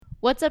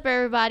What's up,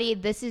 everybody?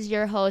 This is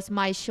your host,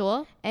 Mai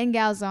Shul. And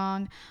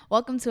Gaozong.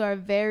 Welcome to our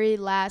very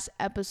last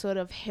episode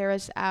of Hear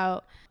Us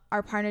Out.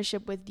 Our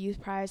partnership with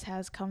Youth Prize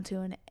has come to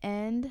an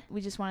end.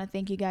 We just want to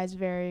thank you guys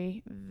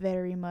very,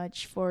 very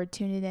much for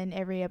tuning in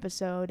every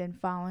episode and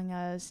following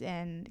us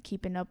and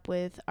keeping up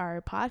with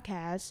our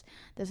podcast.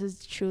 This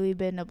has truly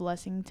been a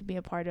blessing to be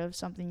a part of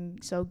something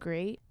so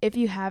great. If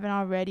you haven't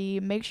already,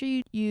 make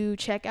sure you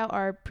check out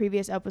our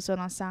previous episode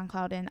on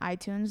SoundCloud and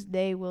iTunes.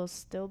 They will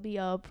still be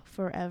up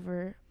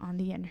forever on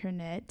the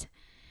internet.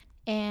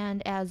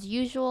 And as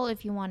usual,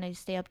 if you want to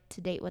stay up to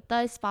date with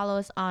us, follow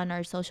us on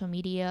our social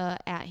media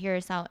at Hear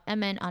Us Out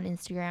MN on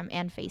Instagram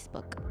and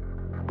Facebook.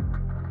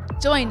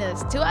 Join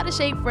us, two out of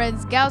shape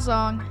friends,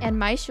 Gaozong and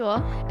Mai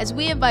Shul, as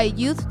we invite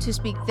youth to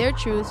speak their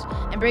truths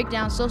and break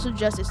down social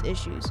justice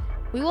issues.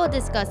 We will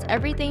discuss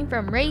everything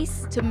from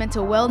race to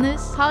mental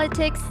wellness,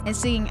 politics, and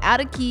singing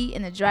out of key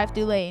in the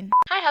drive-thru lane.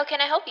 Hi, how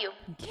can I help you?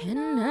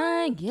 Can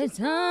I get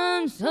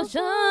some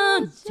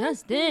social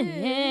justice?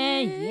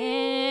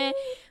 Yeah.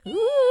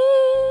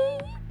 Ooh.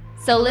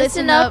 So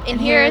listen up and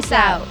hear us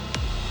out.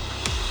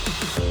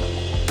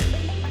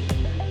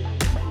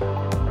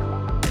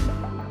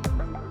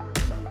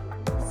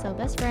 So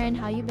best friend,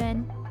 how you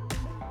been?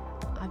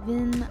 I've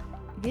been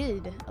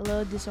good. A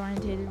little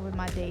disorientated with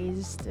my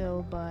days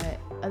still, but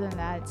other than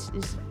that,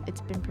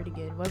 it's been pretty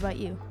good. What about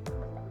you?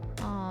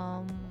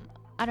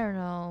 I don't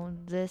know,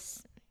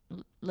 this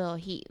little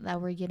heat that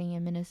we're getting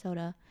in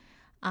Minnesota,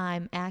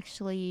 I'm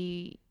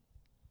actually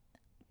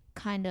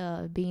kind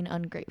of being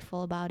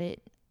ungrateful about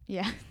it.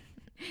 Yeah.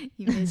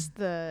 You missed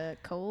the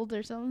cold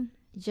or something?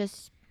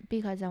 Just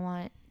because I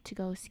want to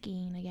go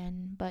skiing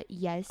again, but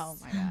yes. Oh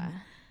my god.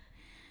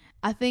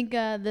 I think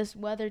this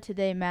weather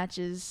today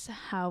matches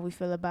how we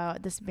feel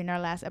about this being our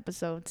last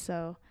episode,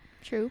 so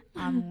true.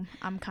 I'm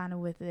kind of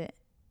with it.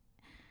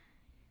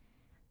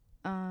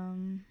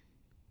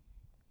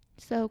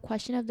 So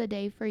question of the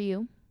day for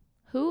you.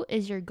 Who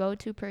is your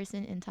go-to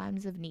person in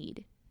times of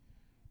need?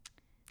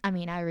 I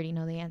mean, I already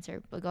know the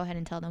answer, but go ahead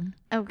and tell them.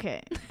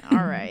 Okay. All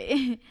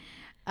right.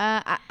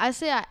 I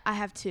say I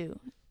have two.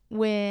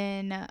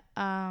 When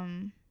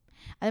I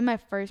think my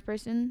first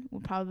person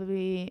would probably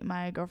be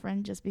my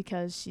girlfriend, just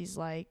because she's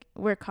like,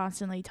 we're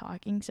constantly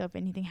talking, so if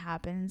anything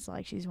happens,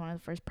 like, she's one of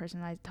the first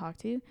person I talk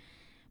to.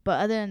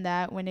 But other than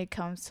that, when it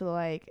comes to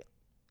like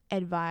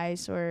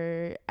advice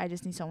or I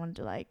just need someone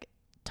to like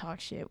talk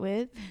shit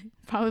with,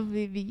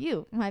 probably be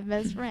you, my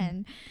best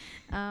friend.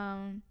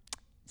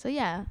 So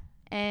yeah.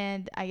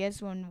 And I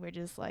guess when we're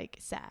just like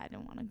sad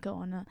and want to go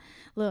on a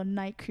little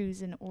night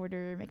cruise and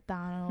order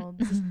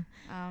McDonald's,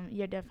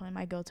 you're definitely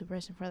my go-to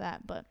person for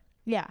that. But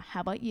yeah,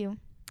 how about you?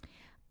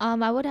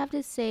 I would have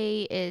to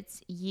say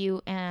it's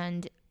you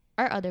and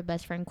our other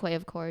best friend, Quay,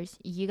 of course.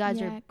 You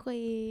guys are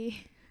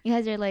Quay. You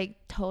guys are like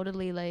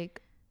totally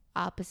like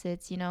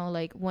opposites, you know,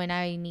 like when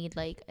I need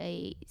like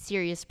a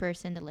serious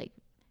person to like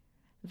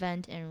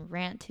vent and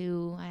rant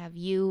to, I have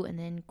you, and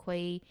then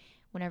Quay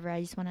whenever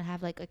I just want to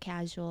have like a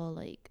casual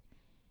like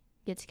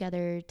get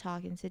together,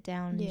 talk and sit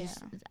down. Yeah.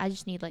 I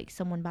just need like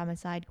someone by my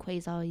side.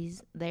 Quay's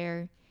always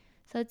there.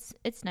 So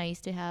it's nice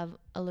to have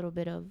a little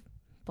bit of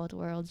both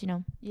worlds, you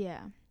know.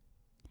 Yeah.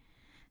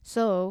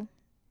 So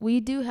we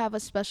do have a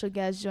special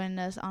guest joining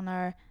us on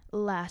our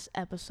last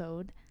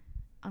episode.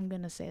 I'm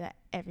gonna say that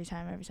every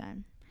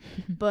time.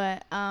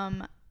 But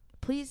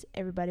please,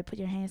 everybody, put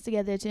your hands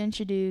together to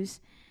introduce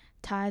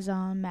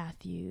Tyzon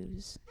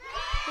Matthews.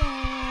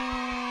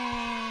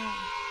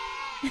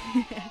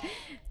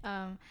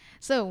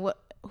 So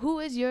who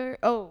is your?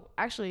 Oh,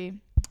 actually,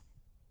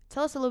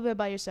 tell us a little bit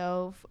about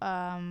yourself.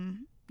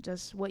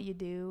 Just what you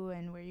do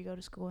and where you go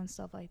to school and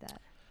stuff like that.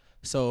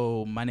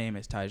 So my name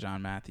is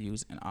Tyzon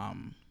Matthews, and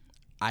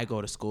I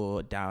go to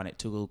school down at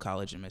Tougaloo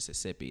College in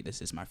Mississippi.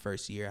 This is my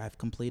first year I've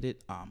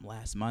completed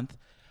last month.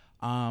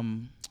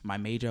 My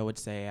major, I would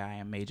say I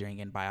am majoring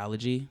in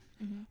biology,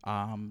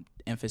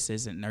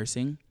 emphasis in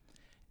nursing.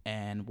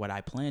 And what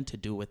I plan to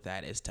do with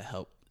that is to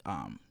help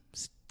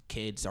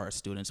kids or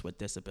students with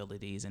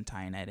disabilities and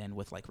tying that in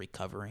with like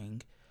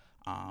recovering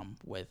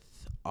with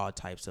all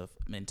types of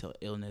mental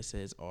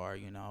illnesses or,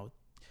 you know,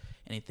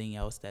 anything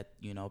else that,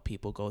 you know,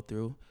 people go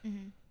through.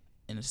 And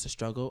it's a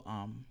struggle.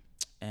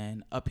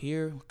 And up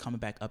here, coming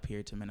back up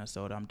here to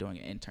Minnesota, I'm doing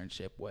an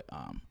internship with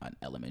an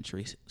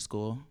elementary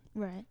school.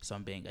 Right. So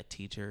I'm being a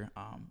teacher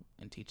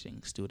and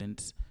teaching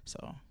students.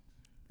 So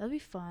that'll be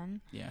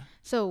fun. Yeah.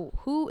 So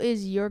who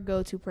is your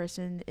go-to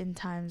person in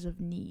times of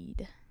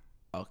need?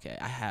 Okay,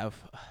 I have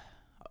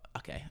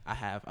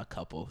a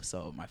couple.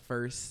 So my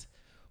first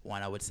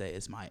one I would say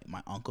is my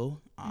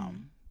uncle.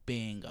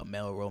 Being a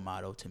male role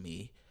model to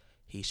me,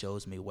 he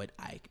shows me what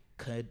I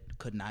could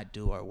not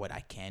do or what I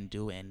can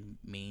do, and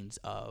means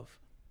of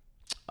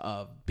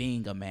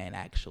being a man,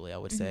 actually, I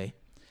would say,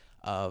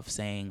 of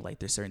saying like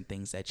there's certain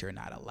things that you're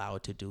not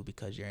allowed to do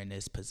because you're in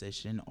this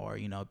position, or,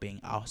 you know, being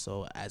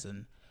also as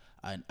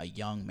a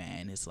young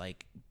man is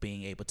like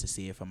being able to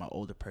see it from an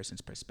older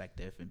person's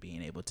perspective and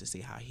being able to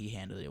see how he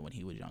handled it when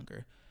he was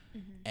younger,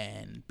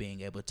 and being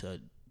able to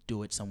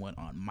do it somewhat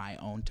on my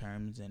own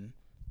terms and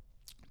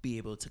be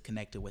able to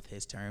connect it with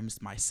his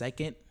terms. My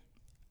second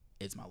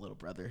is my little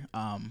brother.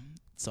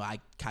 So I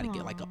kind of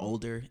get like an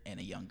older and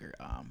a younger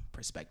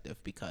perspective,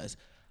 because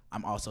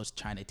I'm also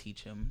trying to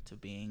teach him to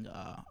being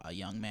a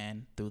young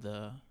man through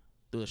the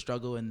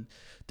struggle and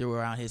through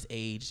around his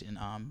age, and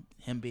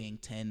him being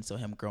 10, so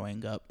him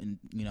growing up and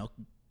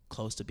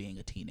close to being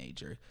a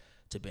teenager,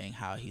 to being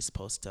how he's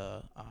supposed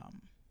to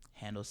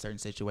handle certain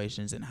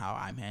situations and how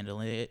I'm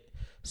handling it.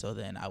 So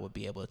then I would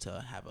be able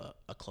to have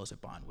a closer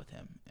bond with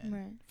him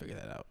and figure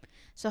that out.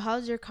 So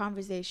how's your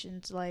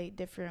conversations like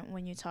different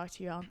when you talk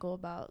to your uncle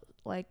about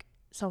like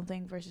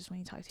something versus when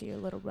you talk to your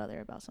little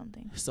brother about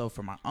something? So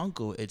for my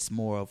uncle, it's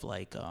more of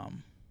like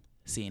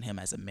seeing him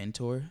as a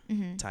mentor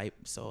type.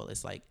 So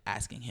it's like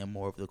asking him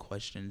more of the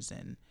questions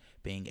and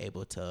being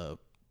able to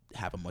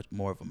have a much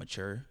more of a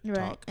mature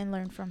talk and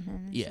learn from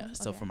him. Yeah.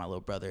 So for my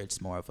little brother, it's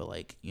more of a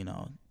like,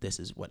 this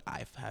is what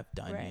I have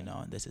done,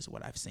 and this is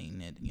what I've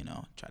seen, and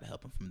try to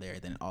help him from there.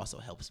 Then it also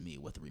helps me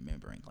with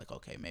remembering, like,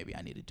 okay, maybe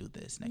I need to do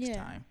this next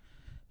time.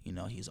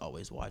 He's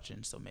always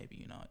watching, so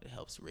maybe it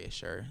helps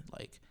reassure,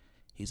 like,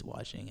 he's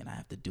watching and I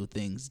have to do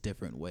things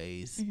different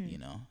ways.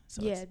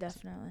 So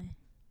definitely.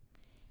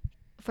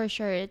 For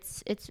sure,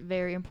 it's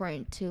very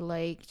important to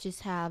like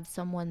just have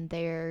someone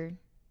there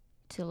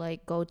to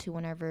like go to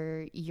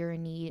whenever you're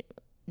in need,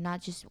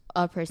 not just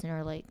a person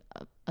or like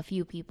a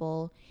few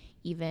people,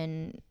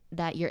 even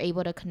that you're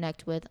able to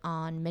connect with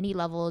on many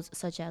levels,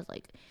 such as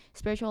like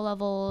spiritual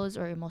levels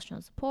or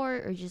emotional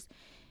support, or just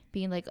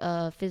being like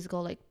a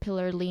physical like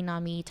pillar, lean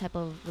on me type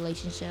of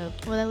relationship.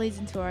 Well, that leads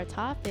into our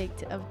topic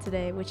of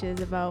today, which is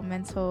about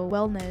mental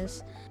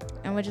wellness,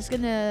 and we're just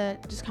gonna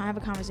kind of have a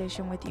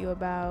conversation with you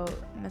about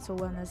mental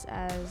wellness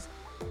as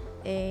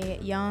a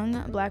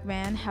young black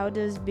man. How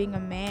does being a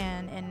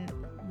man and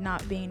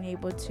not being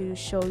able to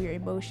show your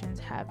emotions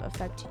have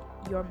affected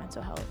your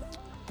mental health?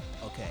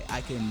 Okay,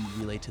 I can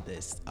relate to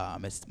this.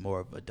 It's more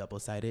of a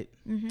double-sided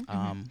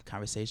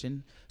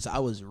conversation. So I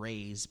was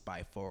raised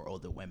by 4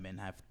 older women.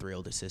 I have 3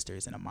 older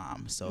sisters and a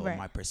mom. So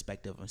my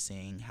perspective of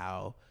seeing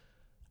how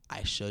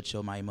I should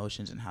show my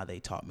emotions and how they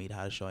taught me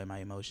how to show my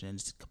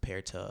emotions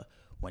compared to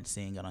when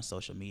seeing it on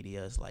social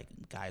media is like,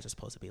 guys are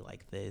supposed to be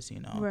like this,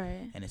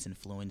 and it's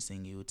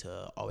influencing you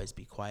to always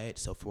be quiet.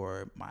 So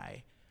for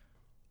my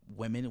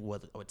women,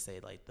 I would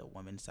say like the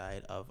women's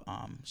side of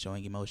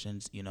showing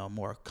emotions,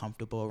 more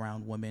comfortable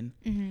around women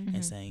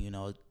and saying,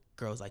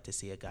 girls like to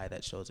see a guy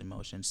that shows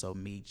emotion. So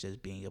me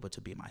just being able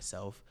to be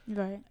myself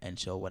and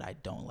show what I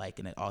don't like.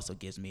 And it also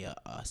gives me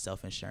a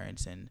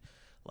self-insurance and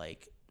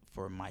like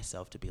for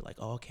myself to be like,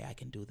 oh, okay, I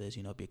can do this,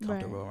 be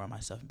comfortable around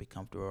myself and be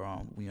comfortable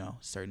around,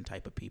 certain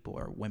type of people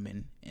or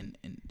women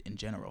in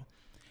general.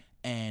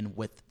 And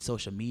with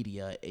social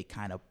media, it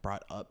kind of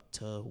brought up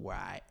to where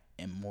I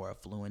am more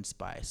influenced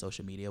by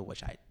social media,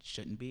 which I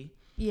shouldn't be.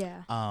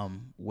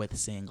 With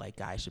saying like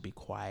guys should be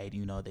quiet,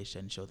 they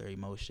shouldn't show their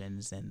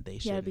emotions and they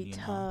shouldn't be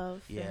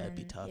tough.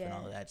 Be tough and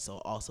all of that. So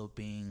also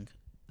being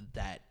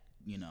that,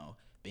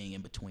 being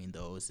in between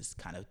those is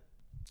kind of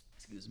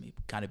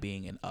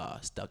being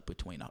stuck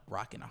between a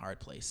rock and a hard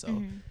place.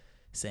 So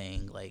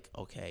saying like,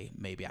 okay,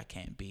 maybe I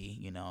can't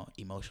be,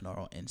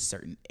 emotional in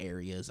certain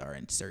areas or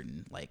in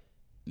certain like,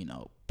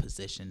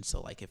 position.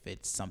 So like if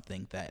it's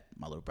something that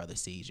my little brother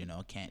sees,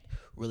 can't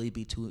really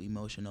be too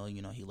emotional,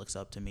 he looks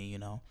up to me,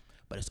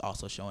 but it's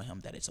also showing him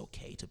that it's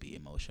okay to be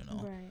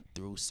emotional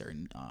through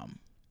certain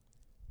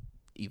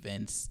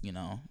events,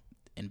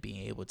 and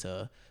being able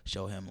to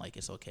show him like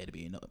it's okay to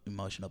be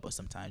emotional, but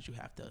sometimes you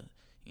have to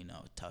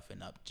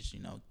toughen up just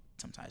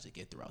sometimes to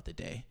get throughout the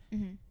day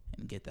and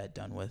get that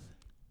done with.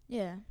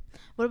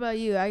 What about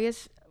you? I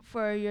guess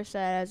for your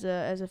side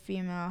as a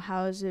female,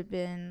 how has it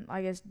been,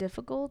 I guess,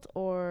 difficult,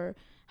 or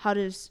how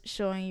does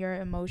showing your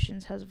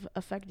emotions has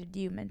affected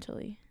you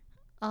mentally?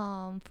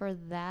 For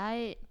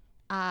that,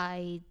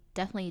 I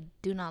definitely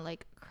do not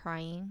like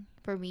crying.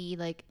 For me,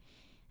 like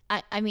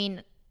I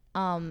mean,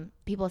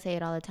 people say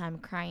it all the time,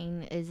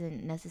 crying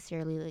isn't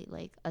necessarily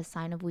like a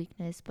sign of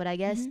weakness, but I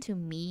guess to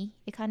me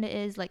it kind of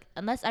is. Like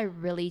unless I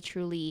really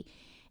truly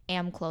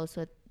am close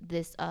with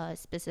this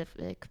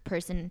specific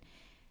person,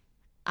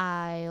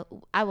 I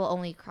will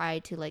only cry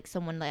to like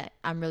someone that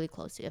I'm really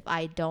close to. If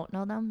I don't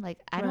know them, like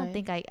I don't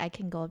think I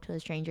can go up to a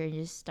stranger and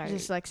just start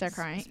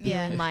crying,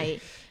 spewing my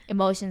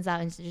emotions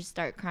out and just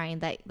start crying.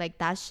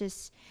 That's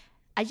just,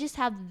 I just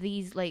have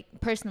these like,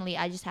 personally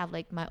I just have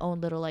like my own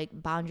little like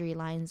boundary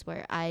lines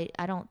where I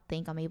don't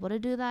think I'm able to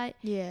do that.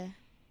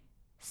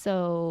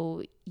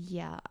 So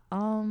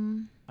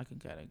I can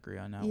kind of agree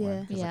on that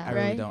one.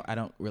 Like, I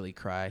don't really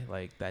cry.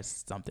 Like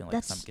that's something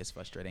like something gets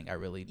frustrating. I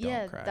really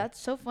don't cry. That's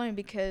so funny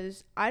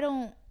because I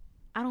don't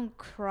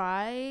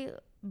cry,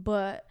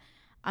 but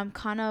I'm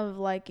kind of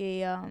like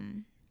a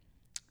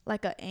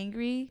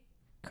angry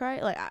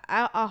cry. Like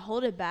I'll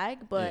hold it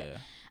back, but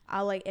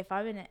I like if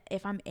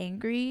I'm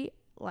angry,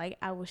 like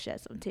I will shed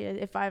some tears.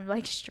 If I'm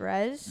like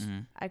stressed,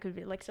 I could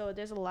be like, so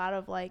there's a lot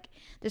of like,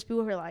 there's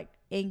people who are like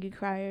angry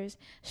criers,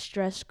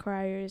 stressed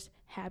criers,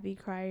 happy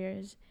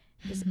criers,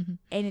 just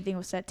anything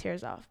will set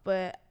tears off.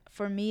 But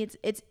for me,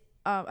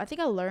 I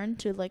think I learned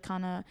to like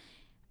kind of,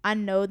 I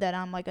know that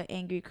I'm like an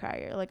angry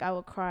crier. Like I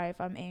will cry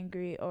if I'm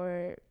angry,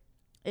 or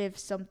if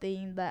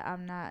something that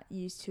I'm not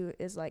used to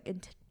is like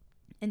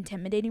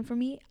intimidating for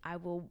me. I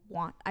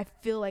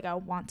feel like I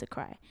want to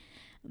cry,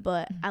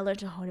 but I learned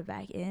to hold it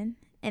back in,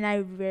 and I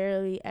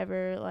rarely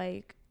ever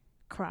like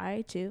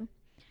cry too.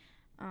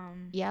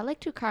 Yeah, I like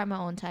to cry on my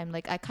own time.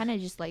 Like I kind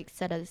of just like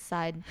set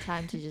aside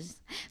time to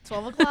just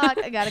 12 o'clock,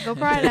 I gotta go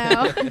cry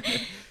now.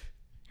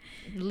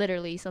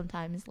 literally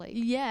sometimes like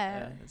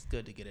Yeah. It's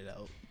good to get it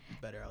out,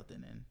 better out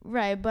than in.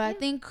 Right, but I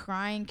think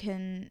crying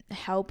can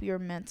help your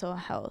mental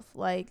health.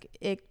 Like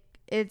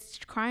it's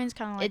crying's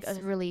kind of like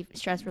it's really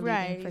stress relieving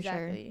Right, for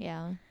exactly. sure.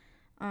 Yeah.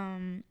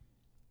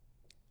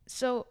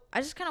 So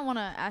I just kind of want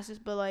to ask this,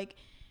 but like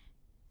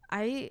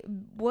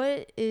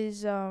what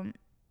is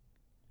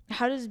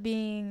how does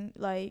being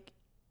like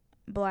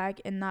black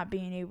and not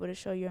being able to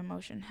show your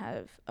emotion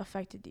have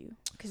affected you?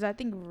 Because I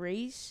think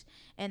race,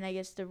 and I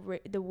guess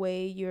the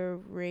way you're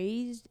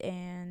raised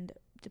and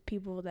the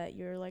people that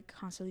you're like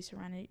constantly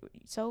surrounding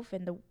yourself,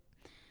 and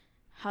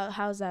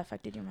how's that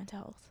affected your mental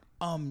health?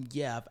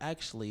 Yeah, I've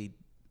actually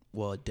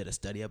did a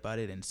study about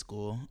it in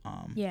school.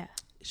 Yeah.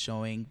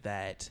 Showing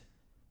that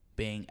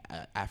being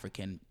an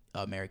African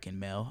American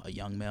male, a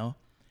young male,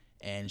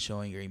 and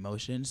showing your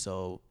emotions.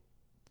 So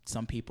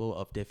some people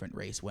of different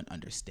race wouldn't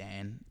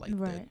understand like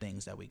the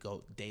things that we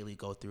daily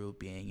go through,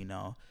 being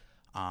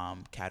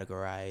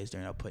categorized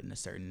or put in a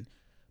certain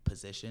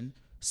position.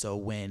 So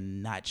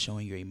when not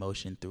showing your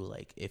emotion through,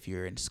 like if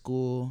you're in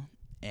school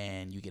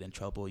and you get in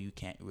trouble, you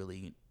can't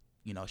really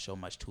show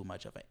too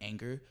much of an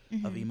anger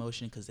of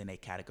emotion, because then they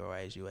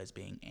categorize you as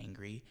being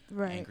angry,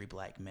 angry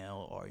black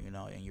male, or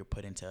and you're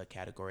put into a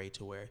category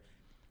to where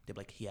they're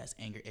like, he has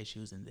anger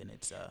issues, and then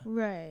it's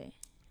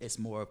it's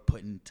more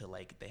put into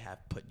like they have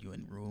put you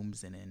in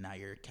rooms, and then now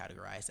you're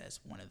categorized as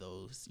one of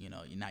those.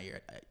 Now you're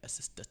a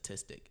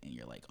statistic, and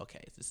you're like,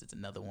 okay, this is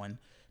another one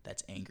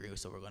that's angry,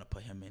 so we're gonna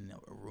put him in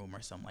a room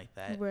or something like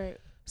that. Right.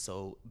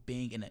 So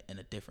being in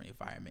a different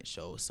environment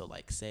shows. So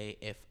like, say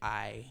if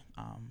I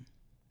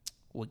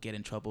would get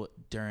in trouble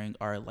during,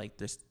 or like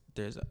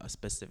there's a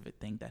specific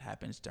thing that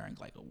happens during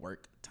like a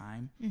work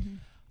time,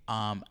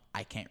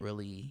 I can't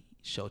really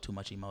show too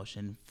much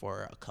emotion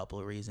for a couple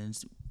of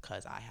reasons,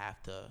 because I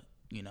have to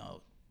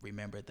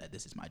remember that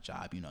this is my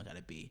job. I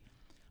gotta be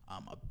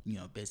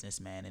a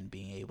businessman, and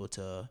being able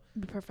to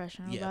be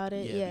professional about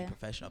it. Be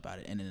professional about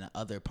it. And then the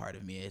other part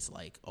of me is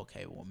like,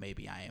 okay, well,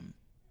 maybe I am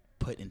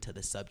put into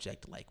the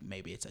subject, like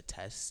maybe it's a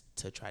test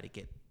to try to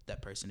get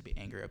that person to be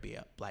angry, or be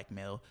a black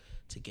male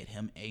to get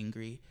him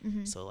angry.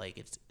 So like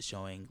it's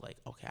showing like,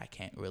 okay, I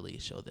can't really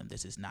show them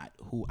this is not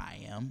who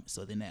I am.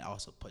 So then that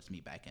also puts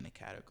me back in a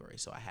category.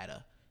 So I had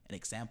an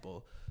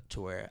example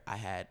to where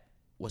I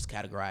was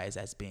categorized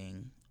as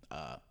being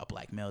a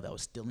black male that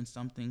was stealing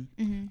something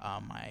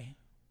my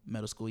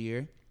middle school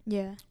year,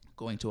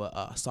 going to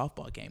a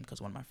softball game, because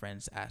one of my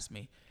friends asked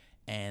me,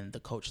 and the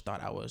coach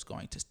thought I was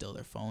going to steal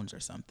their phones or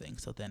something.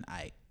 So then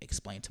I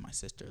explained to my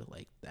sister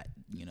like that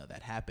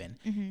that happened,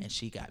 and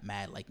she got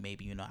mad, like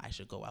maybe I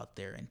should go out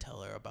there and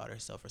tell her about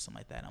herself or something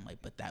like that. And I'm like,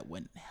 but that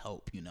wouldn't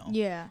help.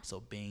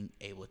 So being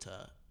able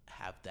to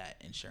have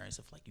that insurance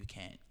of like, you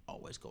can't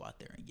always go out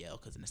there and yell,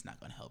 because then it's not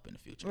going to help in the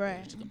future. Right.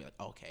 It's just going to be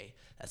like, okay,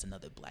 that's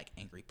another black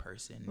angry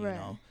person.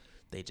 Right.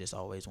 They just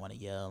always want to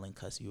yell and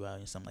cuss you out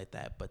and something like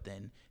that. But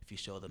then if you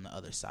show them the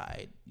other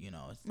side,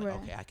 it's like,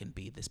 okay, I can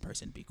be this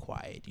person, be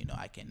quiet.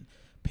 I can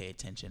pay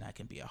attention. I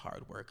can be a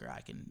hard worker.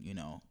 I can,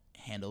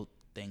 handle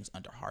things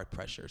under hard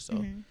pressure.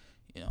 So,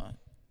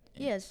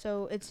 Yeah,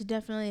 so it's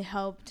definitely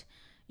helped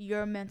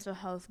your mental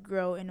health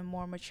grow in a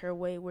more mature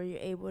way, where you're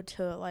able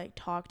to like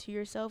talk to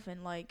yourself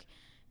and like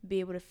be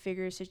able to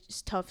figure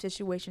tough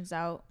situations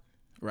out.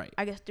 Right.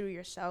 I guess through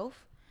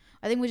yourself.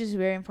 I think, which is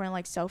very important.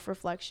 Like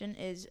self-reflection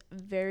is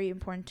very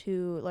important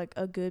to like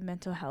a good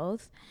mental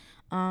health.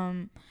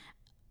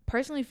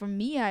 Personally, for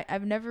me,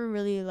 I've never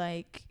really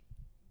like.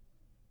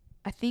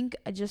 I think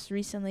just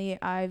recently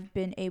I've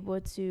been able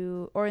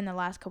to, or in the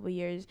last couple of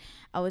years,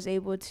 I was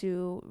able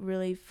to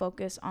really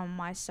focus on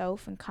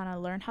myself and kind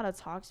of learn how to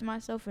talk to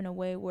myself in a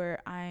way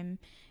where I'm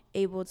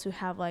able to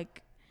have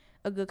like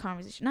a good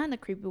conversation. Not in a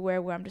creepy way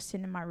where I'm just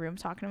sitting in my room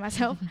talking to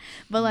myself,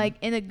 but like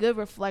in a good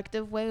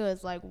reflective way.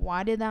 It's like,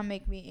 why did that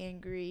make me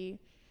angry?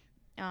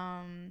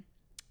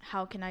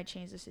 How can I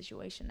change the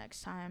situation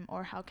next time?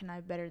 Or how can I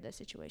better the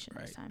situation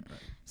next time? Right.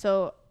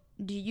 So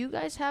do you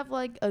guys have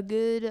like a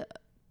good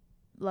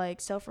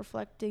like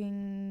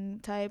self-reflecting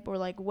type, or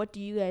like what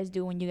do you guys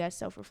do when you guys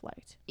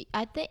self-reflect?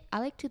 I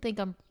like to think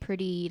I'm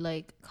pretty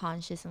like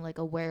conscious and like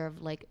aware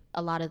of like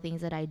a lot of things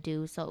that I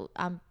do, so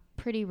I'm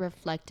pretty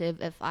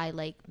reflective. If I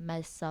like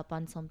mess up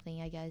on something,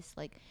 I guess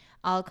like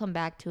I'll come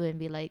back to it and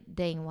be like,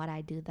 dang, why'd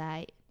I do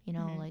that,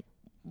 like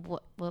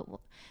what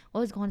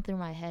was going through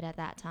my head at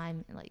that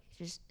time, and like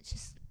just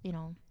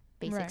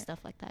basic stuff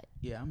like that.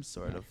 Yeah, I'm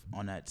sort of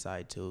on that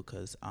side too,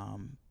 because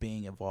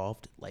being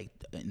involved, like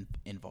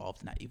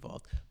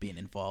being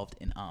involved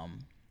in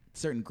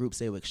certain groups,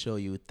 they would show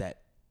you that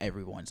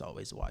everyone's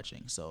always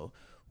watching. So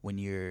when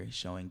you're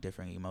showing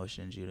different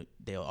emotions,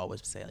 they'll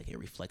always say like it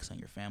reflects on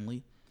your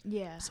family.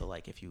 Yeah. So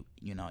like if you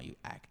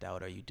act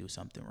out or you do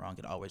something wrong,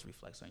 it always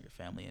reflects on your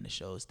family, and it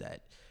shows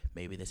that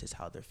maybe this is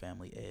how their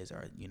family is,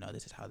 or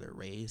this is how they're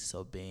raised.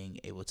 So being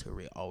able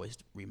to always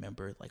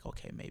remember like,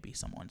 okay, maybe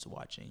someone's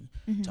watching,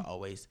 to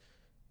always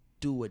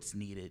do what's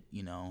needed,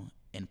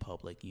 in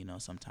public.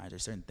 Sometimes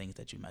there's certain things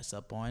that you mess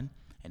up on,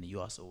 and you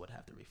also would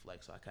have to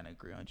reflect. So I kind of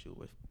agree on you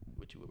with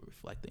what you were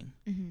reflecting.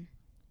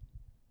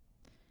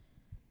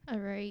 All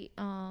right.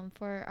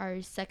 For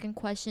our second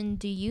question,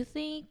 do you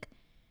think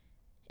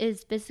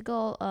is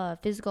physical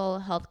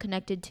health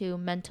connected to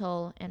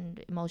mental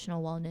and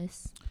emotional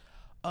wellness?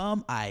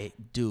 I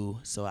do.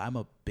 So I'm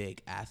a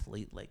big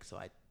athlete, so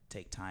I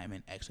take time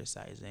in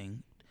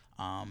exercising,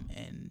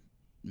 and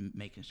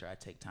making sure I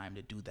take time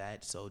to do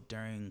that. So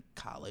during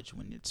college,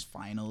 when it's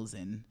finals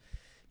and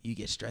you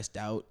get stressed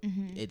out,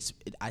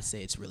 I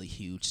say it's really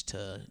huge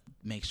to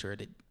make sure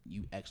that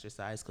you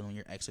exercise, because when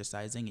you're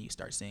exercising and you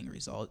start seeing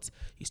results,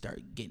 you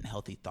start getting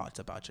healthy thoughts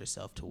about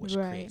yourself, to which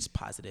creates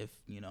positive,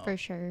 For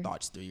sure.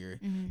 thoughts through your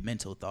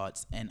mental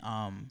thoughts. And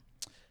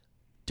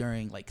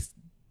during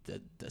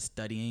the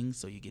studying,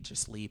 so you get your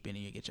sleep and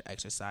you get your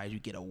exercise, you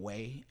get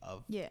away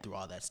through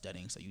all that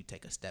studying. So you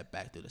take a step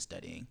back through the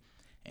studying,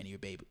 and you're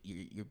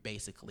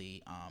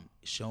basically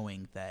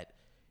showing that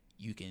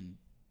you can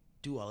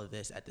do all of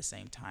this at the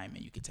same time,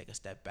 and you can take a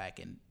step back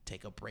and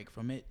take a break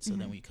from it. So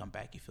then when you come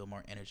back, you feel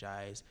more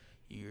energized,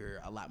 you're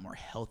a lot more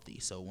healthy.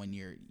 So when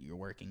you're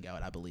working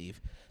out, I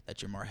believe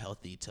that you're more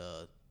healthy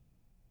to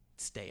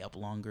stay up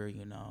longer.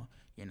 You're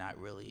not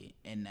really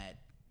in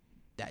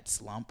that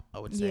slump, I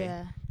would say.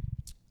 Yeah.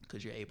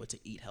 Because you're able to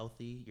eat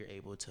healthy, you're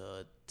able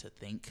to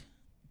think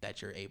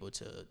that you're able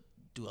to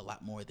do a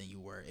lot more than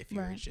you were if you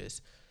were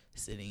just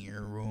sitting in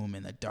your room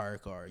in the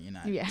dark, or you're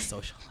not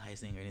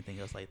socializing or anything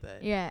else like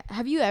that. Yeah.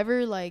 Have you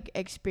ever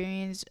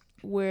experienced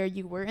where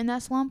you were in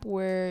that slump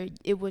where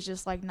it was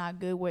just not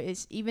good, where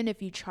it's, even if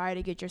you try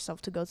to get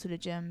yourself to go to the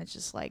gym, it's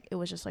just it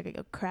was just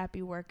a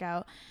crappy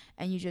workout,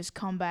 and you just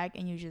come back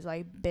and you just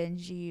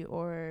bingy,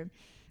 or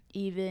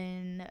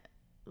even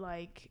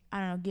I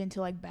don't know, get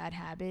into bad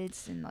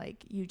habits, and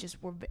you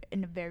just were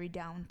in a very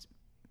down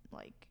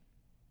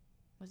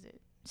was it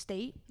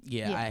state?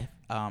 I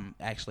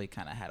actually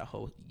kind of had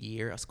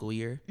a school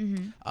year.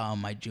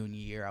 My junior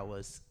year, I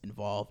was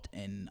involved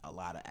in a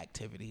lot of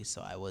activities.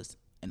 So I was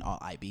in all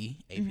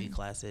AP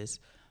classes.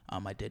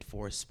 I did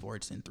 4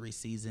 sports in 3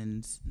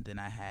 seasons. Then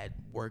I had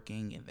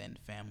working, and then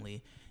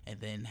family, and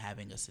then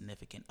having a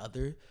significant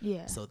other.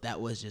 Yeah. So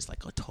that was just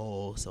a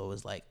toll. So it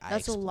was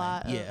that's a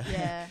lot.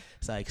 Yeah.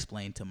 So I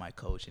explained to my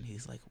coach, and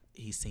he's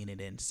he's seen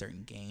it in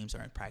certain games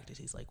or in practice.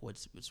 He's like,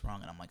 what's wrong?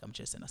 And I'm like, I'm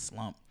just in a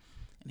slump.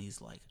 And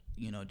he's like,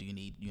 do you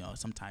need,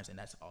 sometimes, and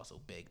that's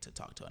also big to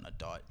talk to an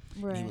adult.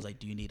 Right. And he was like,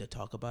 do you need to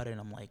talk about it? And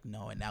I'm like,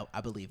 no. And now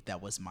I believe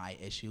that was my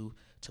issue,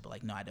 to be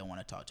like, no, I don't want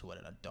to talk to an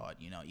adult,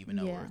 even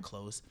though we're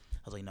close. I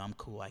was like, no, I'm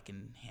cool. I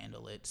can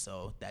handle it.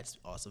 So that's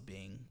also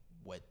being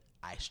what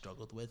I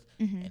struggled with,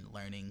 and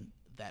learning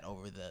that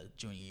over the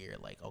junior year,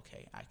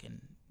 okay, I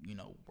can,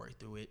 work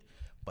through it.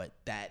 But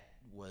that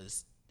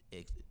was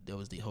it. There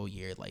was the whole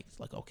year,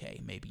 okay,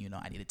 maybe,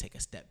 I need to take a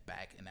step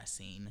back. And I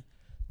seen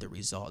the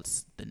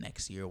results the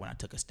next year when I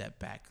took a step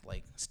back,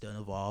 still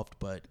involved,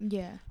 but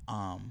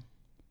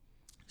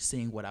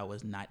seeing what I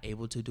was not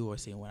able to do, or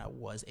seeing what I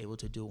was able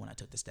to do when I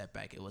took the step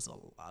back, it was a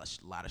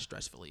lot of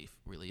stress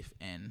relief,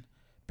 and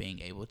being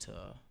able to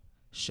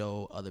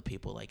show other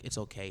people it's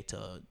okay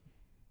to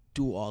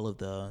do all of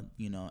the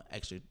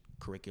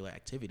extracurricular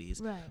activities,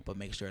 but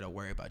make sure to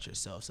worry about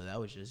yourself. So that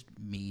was just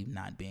me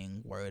not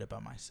being worried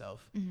about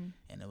myself, and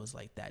it was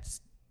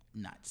that's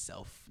not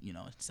self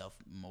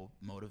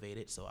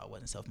motivated. So I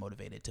wasn't self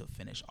motivated to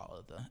finish all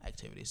of the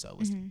activities. So it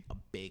was a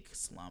big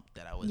slump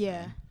that I was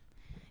in.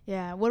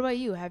 Yeah. What about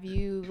you? Have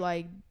you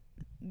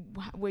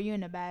were you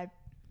in a bad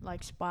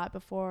spot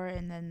before,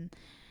 and then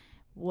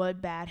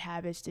what bad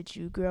habits did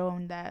you grow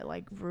in that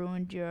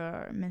ruined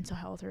your mental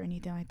health or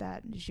anything like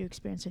that? Did you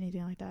experience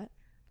anything like that?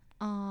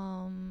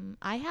 I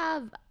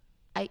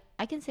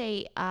can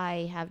say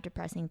I have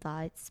depressing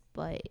thoughts,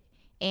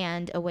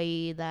 and a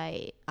way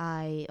that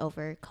I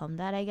overcome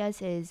that, I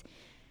guess, is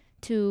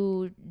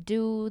to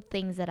do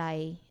things that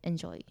I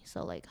enjoy.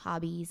 So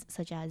hobbies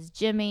such as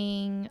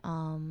gymming,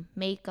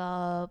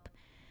 makeup,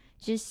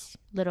 just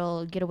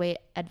little getaway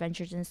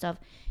adventures and stuff.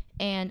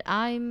 And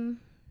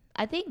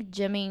I think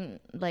gymming,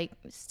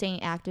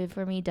 staying active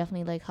for me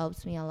definitely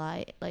helps me a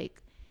lot.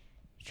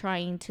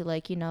 Trying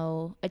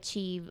to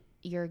achieve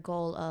your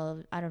goal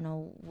of, I don't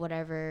know,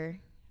 whatever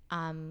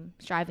I'm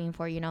striving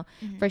for,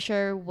 for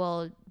sure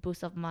will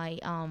boost up my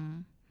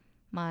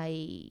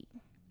my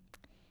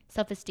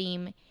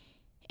self-esteem,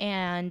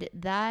 and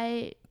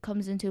that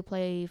comes into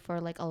play for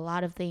a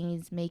lot of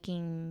things,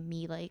 making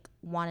me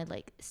want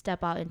to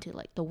step out into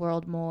the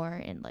world more,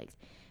 and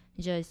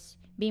just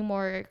being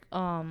more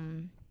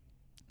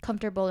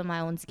comfortable in my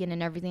own skin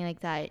and everything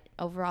like that.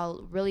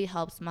 Overall really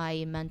helps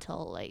my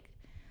mental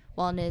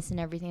wellness and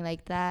everything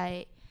like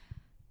that.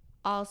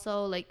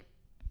 Also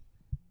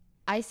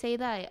I say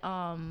that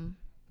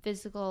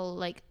physical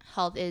like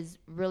health is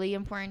really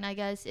important, I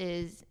guess,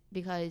 is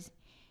because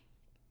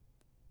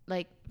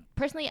like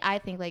personally I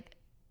think like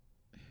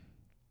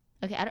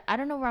okay, I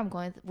don't know where I'm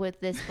going with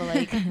this, but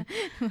like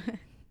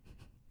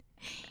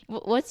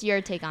what's your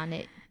take on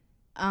it?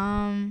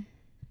 Um,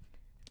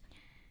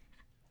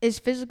 is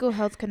physical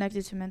health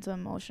connected to mental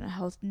and emotional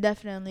health?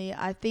 Definitely.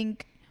 I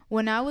think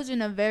when I was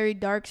in a very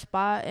dark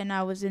spot and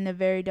I was in a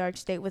very dark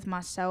state with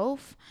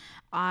myself,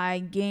 I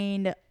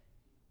gained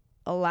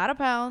a lot of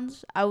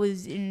pounds. I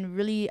was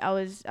doing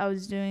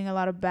a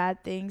lot of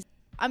bad things.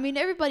 I mean,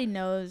 everybody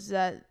knows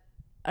that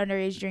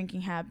underage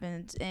drinking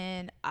happens,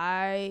 and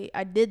I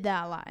did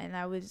that a lot, and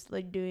I was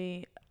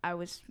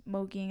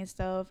smoking and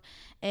stuff,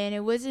 and it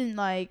wasn't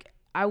like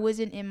I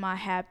wasn't in my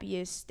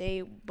happiest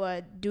state,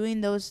 but doing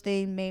those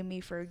things made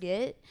me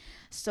forget.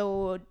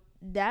 So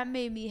that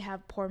made me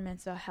have poor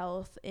mental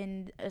health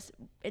in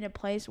a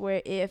place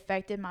where it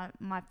affected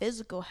my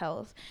physical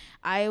health.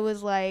 I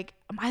was like,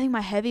 I think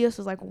my heaviest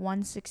was like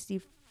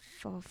 160,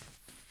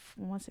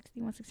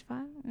 160,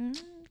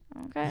 165.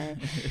 Okay.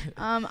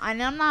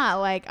 And I'm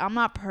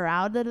not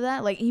proud of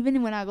that. Like,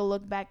 even when I go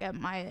look back at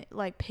my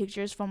like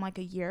pictures from like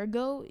a year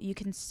ago, you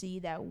can see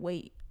that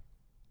weight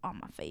on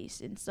my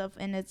face and stuff.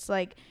 And it's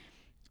like,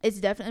 it's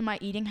definitely, my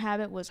eating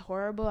habit was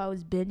horrible. I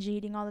was binge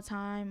eating all the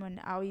time, and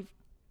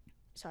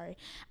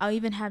I'll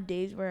even have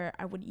days where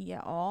I would eat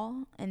at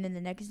all, and then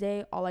the next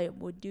day all I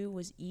would do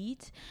was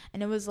eat.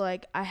 And it was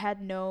like I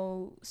had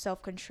no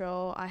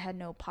self-control, I had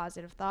no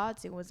positive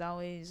thoughts, it was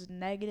always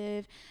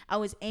negative. I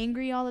was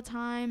angry all the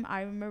time.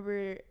 I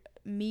remember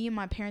me and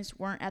my parents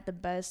weren't at the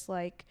best,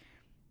 like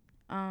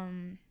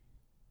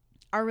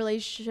our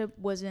relationship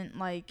wasn't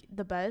like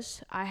the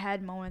best. I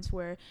had moments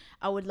where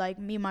I would like,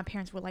 me and my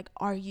parents would like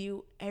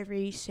argue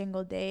every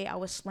single day. I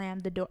would slam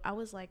the door. I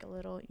was like a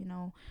little,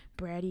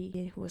 bratty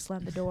kid who would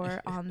slam the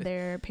door on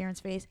their parents'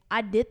 face.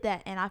 I did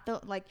that, and I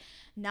felt like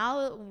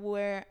now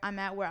where I'm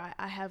at, where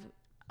I have,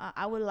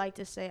 I would like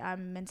to say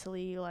I'm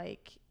mentally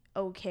like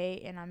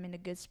okay and I'm in a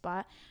good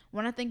spot.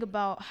 When I think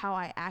about how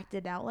I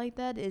acted out like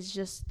that, is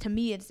just, to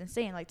me it's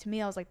insane. Like, to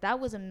me, I was like, that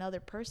was another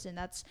person.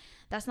 That's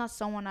not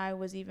someone I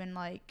was even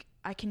like,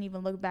 I can even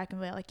look back and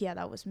be like, yeah,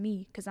 that was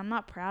me, because I'm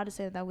not proud to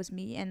say that was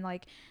me. And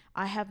like,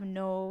 I have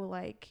no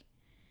like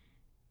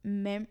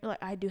like,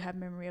 I do have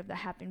memory of that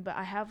happening, but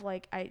I have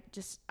like, I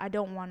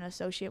don't want to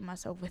associate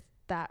myself with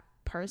that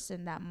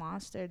person, that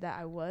monster that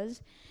I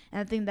was. And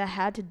I think that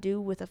had to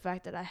do with the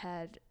fact that I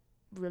had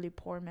really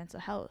poor mental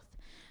health.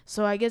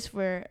 So I guess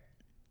for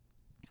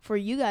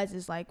you guys,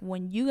 is like,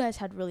 when you guys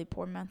had really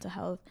poor mental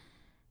health,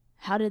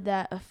 how did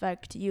that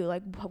affect you?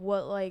 Like,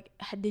 what, like,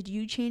 did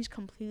you change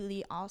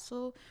completely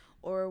also,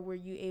 or were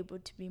you able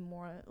to be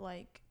more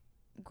like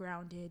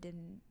grounded,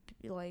 and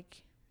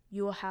like,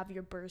 you will have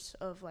your bursts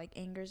of like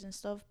angers and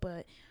stuff,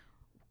 but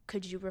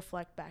could you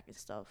reflect back and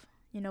stuff?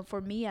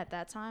 For me at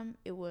that time,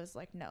 it was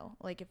like, no,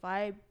 like, if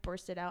I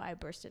burst it out, I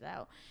burst it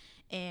out,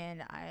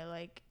 and I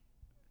like,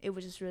 it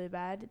was just really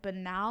bad. But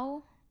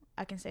now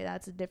I can say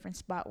that's a different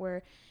spot,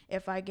 where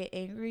if I get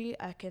angry,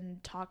 I can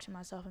talk to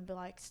myself and be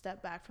like,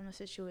 step back from the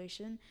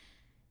situation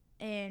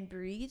and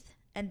breathe,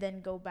 and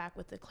then go back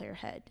with a clear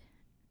head.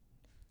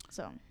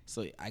 So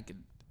I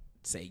could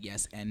say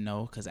yes and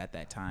no, because at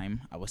that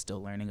time I was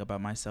still learning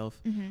about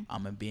myself. And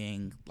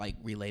being like,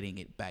 relating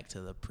it back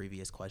to the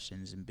previous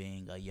questions, and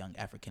being a young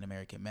African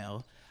American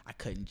male, I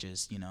couldn't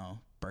just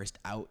burst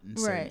out in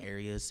certain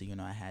areas. So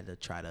I had to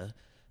try to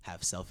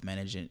have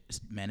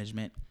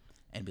self-management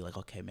and be like,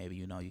 okay, maybe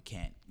you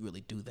can't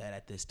really do that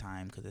at this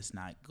time, because it's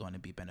not going to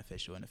be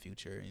beneficial in the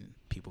future, and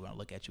people are going to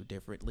look at you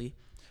differently.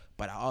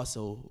 But I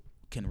also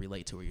can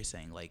relate to what you're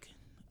saying, like,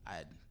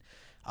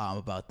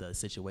 about the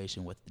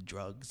situation with the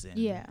drugs and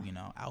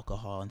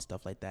alcohol and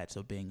stuff like that.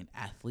 So being an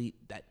athlete,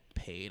 that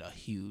paid a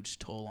huge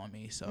toll on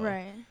me. So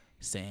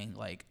saying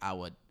like, I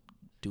would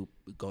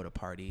go to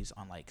parties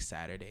on like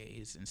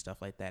Saturdays and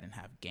stuff like that, and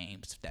have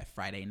games that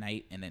Friday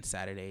night, and then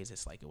Saturdays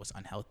it's like, it was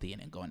unhealthy,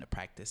 and then going to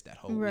practice that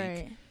whole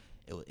week.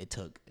 It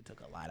took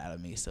a lot out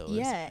of me. So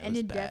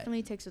it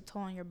definitely takes a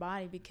toll on your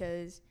body,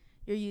 because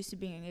you're used to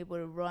being able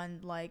to run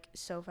like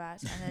so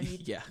fast, and then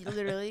you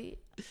literally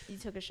you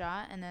took a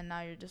shot, and then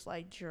now you're just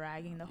like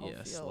dragging the whole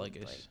field.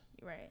 Sluggish.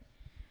 Like,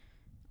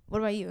 what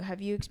about you?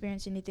 Have you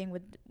experienced anything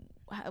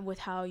with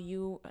how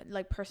you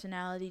like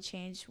personality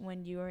changed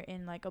when you were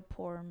in like a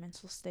poor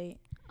mental state?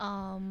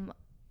 I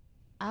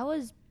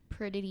was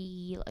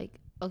pretty like,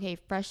 okay,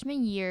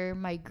 freshman year,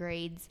 my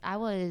grades, I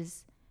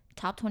was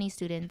top 20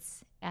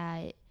 students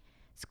at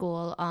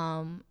school.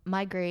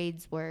 My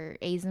grades were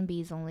A's and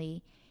B's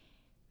only.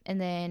 And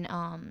then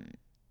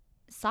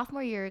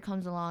sophomore year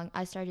comes along,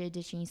 I started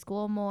ditching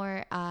school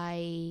more.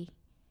 I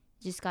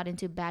just got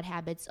into bad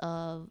habits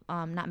of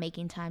not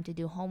making time to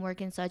do homework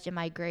and such, and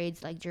my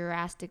grades like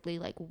drastically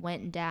like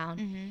went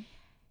down.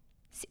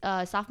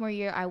 Sophomore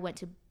year, I went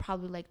to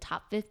probably like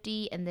top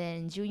 50, and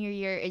then junior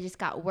year, it just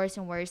got worse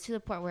and worse, to the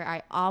point where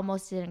I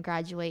almost didn't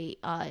graduate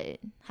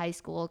high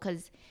school,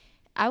 because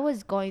I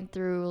was going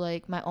through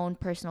like my own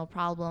personal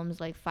problems,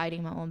 like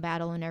fighting my own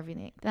battle and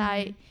everything like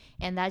that,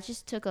 and that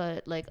just took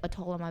a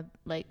toll on my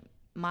like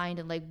mind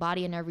and like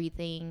body and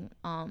everything.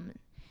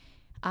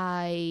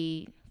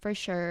 I for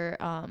sure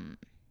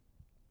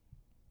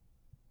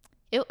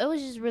it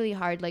was just really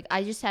hard. Like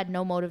I just had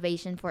no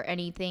motivation for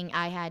anything.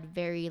 I had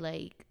very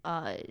like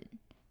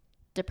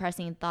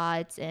depressing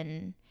thoughts,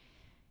 and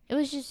it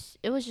was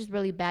just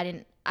really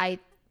bad.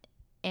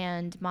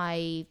 And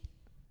my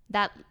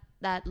that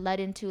led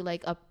into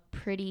like a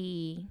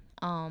pretty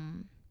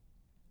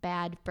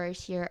bad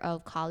first year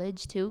of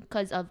college too,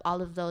 because of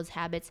all of those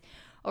habits.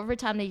 Over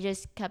time they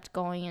just kept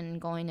going and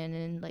going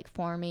and like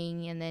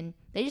forming, and then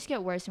they just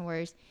get worse and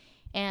worse.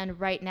 And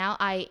right now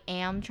I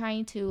am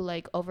trying to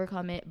like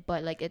overcome it,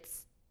 but like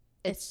it's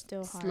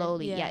still hard.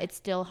 slowly. Yeah, it's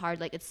still hard.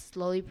 Like it's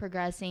slowly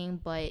progressing,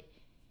 but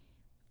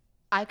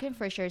I can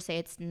for sure say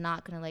it's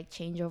not gonna like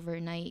change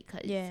overnight,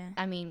 because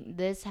I mean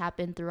this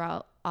happened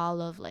throughout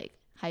all of like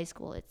high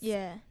school.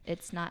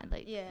 It's not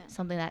like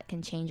something that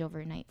can change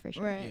overnight for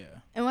sure. Right. Yeah.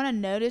 And what I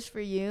noticed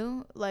for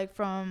you, like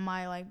from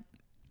my like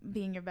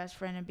being your best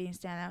friend and being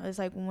standout, is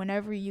like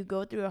whenever you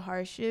go through a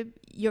hardship,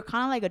 you're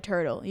kind of like a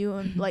turtle. You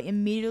like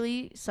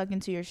immediately suck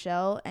into your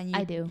shell, and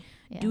you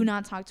do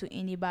not talk to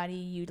anybody.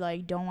 You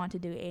like don't want to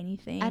do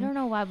anything. I don't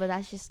know why, but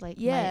that's just like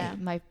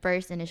my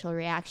first initial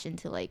reaction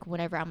to like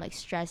whenever I'm like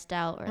stressed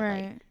out or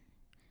like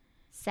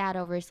sad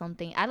over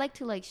something. I like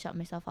to like shut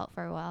myself out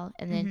for a while,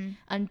 and then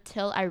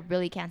until I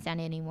really can't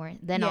stand it anymore,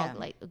 then I'll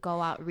like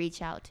go out,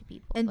 reach out to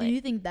people. And do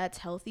you think that's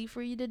healthy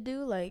for you to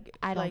do? Like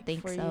I don't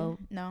think so.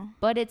 You? No.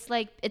 But it's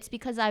like it's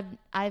because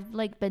I've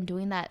like been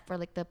doing that for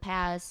like the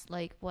past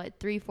like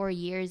 3-4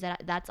 years,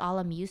 that's all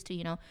I'm used to,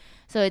 you know.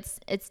 So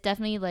it's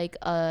definitely like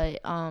a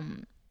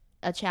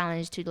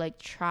challenge to like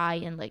try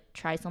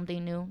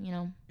something new, you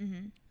know.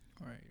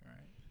 Right.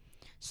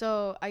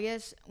 So I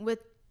guess with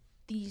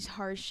these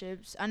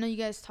hardships, I know you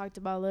guys talked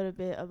about a little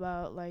bit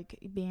about like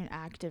being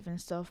active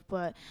and stuff,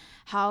 but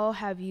how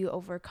have you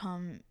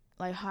overcame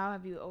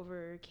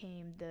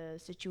the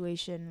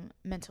situation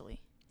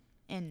mentally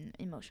and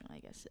emotionally, I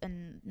guess,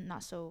 and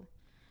not so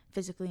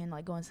physically, and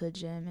like going to the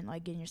gym and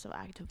like getting yourself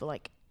active, but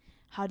like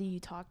how do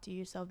you talk to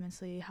yourself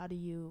mentally? How do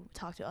you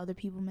talk to other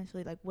people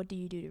mentally? Like what do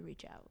you do to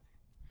reach out?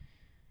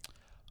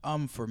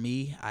 For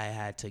me, I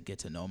had to get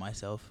to know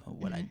myself,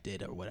 what I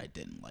did or what I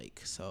didn't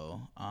like.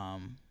 So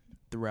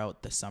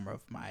throughout the summer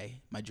of my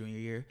junior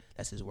year,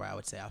 this is where I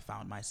would say I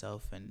found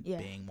myself and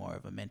being more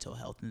of a mental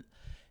health.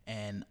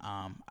 And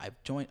I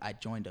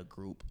joined a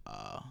group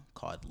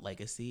called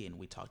Legacy, and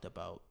we talked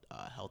about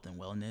health and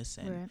wellness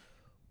and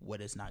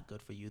what is not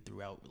good for you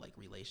throughout like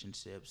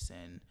relationships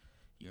and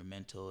your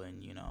mental,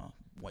 and you know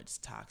what's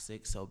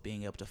toxic. So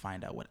being able to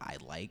find out what I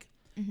like,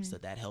 so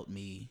that helped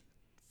me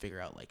figure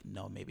out like,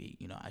 no, maybe,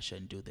 you know, I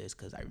shouldn't do this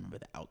because I remember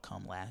the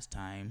outcome last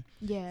time.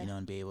 You know,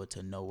 and be able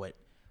to know what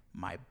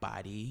my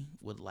body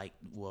would like,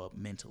 well,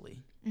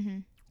 mentally,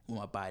 what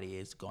my body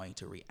is going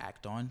to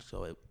react on.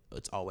 So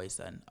it's always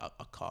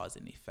a cause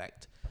and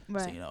effect.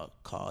 So, you know,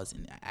 cause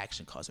and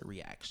action, cause a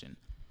reaction.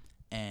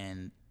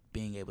 And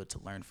being able to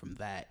learn from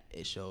that,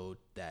 it showed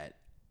that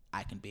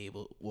I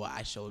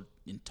showed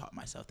and taught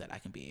myself that I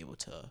can be able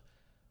to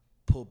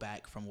pull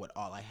back from what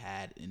all I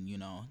had and, you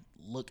know,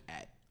 look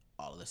at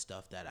all of the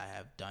stuff that I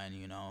have done,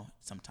 you know,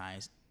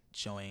 sometimes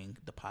showing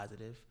the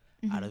positive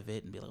out of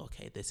it and be like,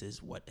 okay, this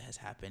is what has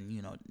happened,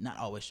 you know, not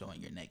always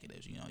showing your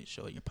negatives, you know,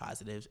 showing your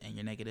positives and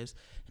your negatives,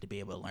 and to be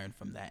able to learn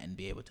from that and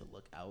be able to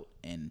look out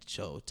and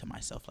show to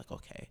myself like,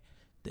 okay,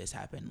 this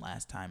happened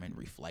last time, and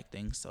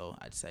reflecting. So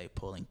I'd say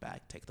pulling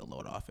back, take the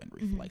load off, and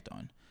reflect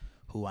on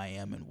who I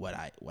am and what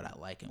I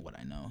like and what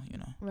I know, you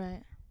know.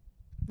 Right.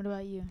 What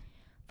about you?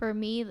 For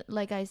me,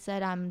 like I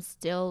said, I'm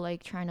still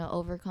like trying to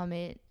overcome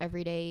it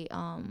every day.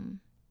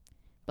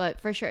 But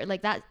for sure,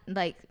 like that,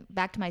 like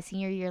back to my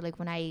senior year, like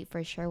when I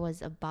for sure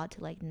was about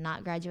to like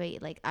not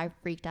graduate, like I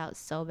freaked out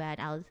so bad.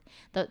 I was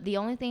the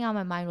only thing on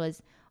my mind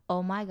was,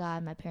 oh my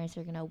God, my parents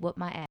are gonna whoop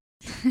my ass.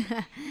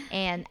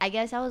 And I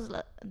guess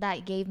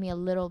that gave me a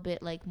little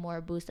bit like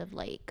more boost of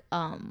like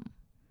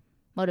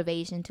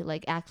motivation to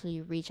like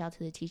actually reach out to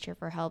the teacher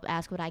for help,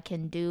 ask what I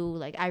can do.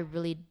 Like I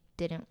really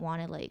didn't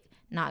want to like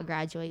not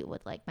graduate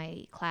with like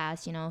my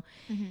class, you know.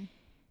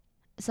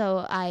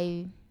 So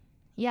I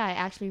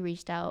actually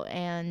reached out,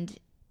 and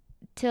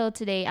till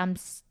today I'm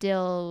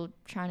still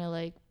trying to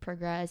like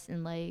progress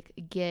and like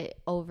get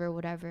over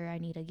whatever I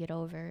need to get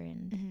over.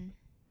 And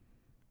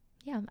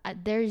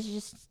there's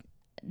just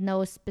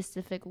no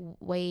specific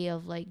way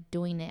of like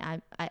doing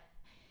it.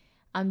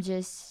 I'm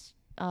just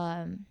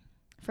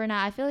for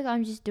now I feel like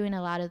I'm just doing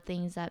a lot of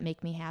things that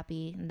make me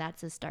happy, and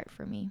that's a start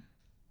for me.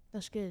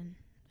 That's good.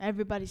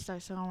 Everybody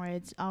starts somewhere.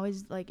 It's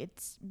always like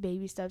it's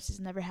baby steps. It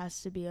never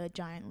has to be a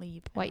giant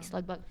leap. White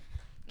slug bug.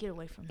 Get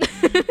away from me.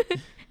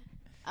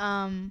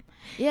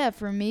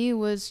 For me it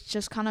was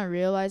just kind of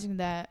realizing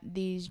that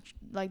these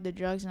like the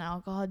drugs and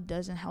alcohol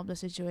doesn't help the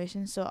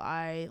situation. So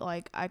I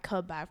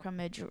cut back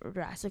from it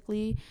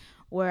drastically,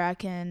 where I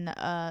can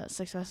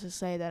successfully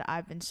say that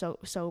I've been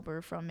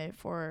sober from it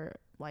for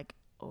like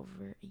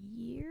over a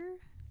year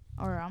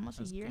or almost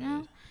That's a year good.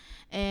 now.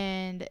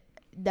 And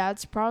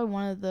that's probably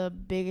one of the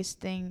biggest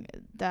thing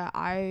that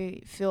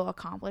I feel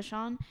accomplished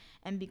on.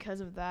 And because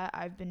of that,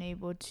 I've been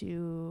able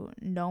to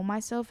know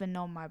myself and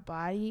know my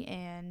body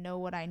and know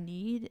what I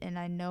need, and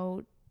I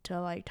know to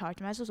like talk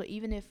to myself. So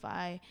even if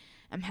I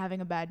am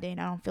having a bad day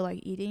and I don't feel like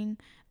eating,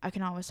 I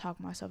can always talk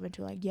myself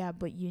into like, yeah,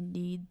 but you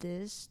need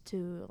this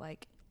to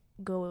like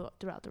go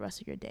throughout the rest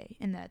of your day,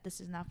 and that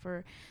this is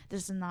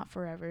not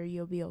forever.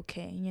 You'll be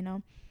okay, you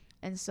know.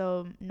 And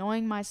so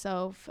knowing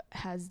myself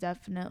has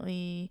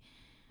definitely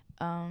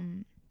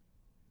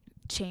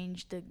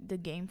changed the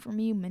game for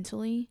me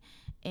mentally.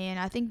 And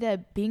I think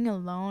that being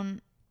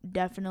alone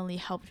definitely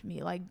helped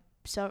me. I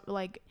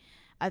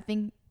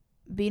think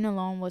being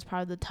alone was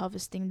probably the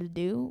toughest thing to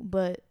do,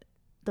 but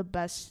the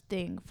best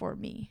thing for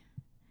me.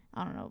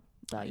 I don't know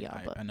about y'all,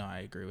 but I know I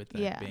agree with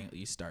that. Yeah.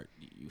 You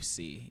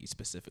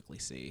specifically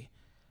see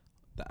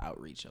the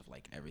outreach of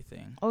like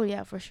everything. oh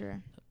yeah, for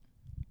sure.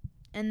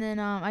 And then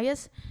I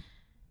guess,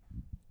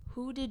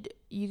 who did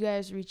you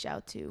guys reach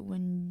out to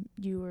when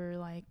you were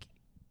like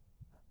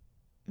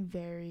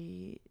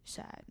very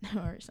sad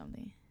or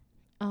something?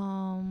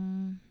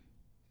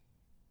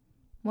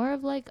 More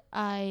of like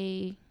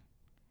I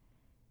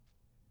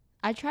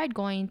tried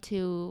going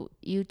to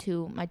you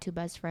two, my two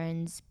best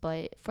friends,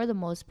 but for the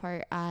most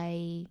part,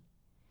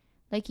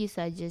 like you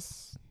said,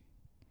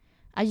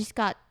 I just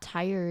got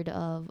tired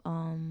of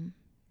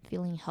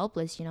feeling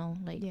helpless. You know,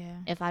 like Yeah.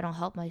 if I don't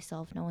help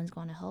myself, no one's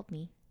gonna help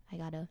me. I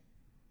gotta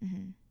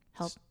Mm-hmm.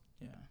 help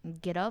Yeah.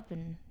 get up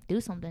and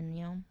do something.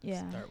 You know.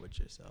 Yeah. Start with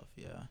yourself.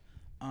 Yeah.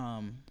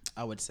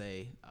 I would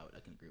say I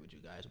can agree with you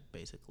guys.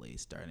 Basically,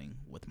 starting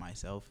with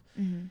myself.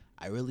 Mm-hmm.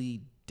 I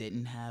really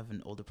didn't have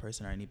an older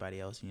person or anybody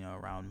else,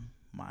 around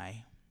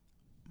my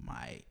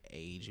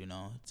age,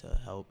 to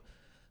help.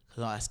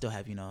 Cause I still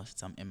have,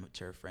 some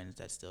immature friends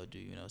that still do,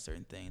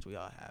 certain things. We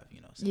all have,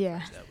 some Yeah.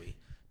 friends that we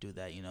do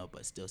that,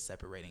 but still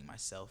separating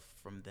myself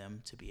from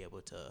them to be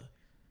able to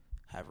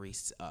have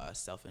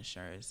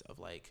self-insurance of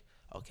like,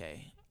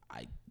 okay,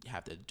 I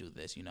have to do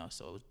this,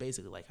 So it was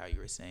basically like how you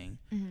were saying,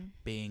 Mm-hmm.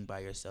 being by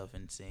yourself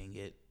and seeing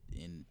it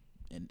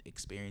and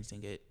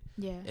experiencing it.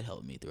 Yeah. It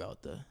helped me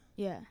throughout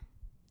Yeah.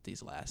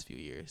 these last few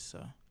years.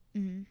 So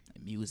Mm-hmm.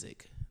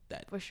 music,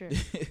 that For sure.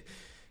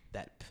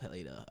 that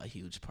played a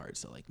huge part.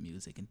 So like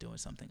music and doing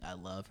something I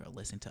love or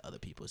listening to other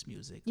people's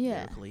music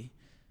Yeah. lyrically.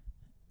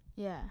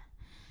 Yeah.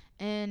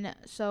 And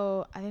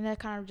so I think that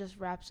kind of just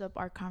wraps up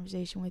our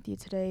conversation with you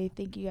today.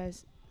 Thank you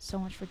guys so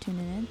much for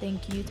tuning in.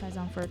 Thank you,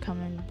 Taizan, for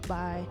coming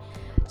by.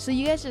 So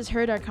you guys just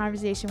heard our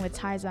conversation with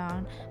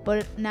Taizan,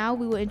 but now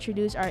we will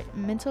introduce our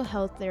mental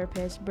health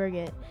therapist,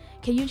 Birgit.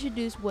 Can you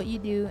introduce what you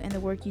do and the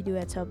work you do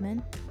at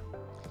Tubman?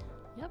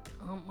 Yep.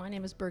 My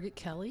name is Birgit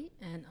Kelly,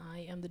 and I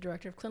am the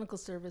Director of Clinical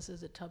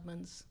Services at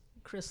Tubman's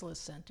Chrysalis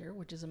Center,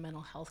 which is a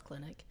mental health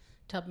clinic.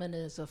 Tubman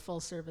is a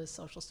full-service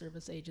social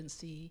service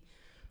agency.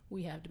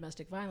 We have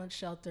domestic violence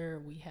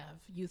shelter, we have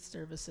youth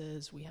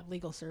services, we have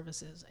legal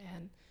services,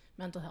 and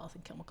mental health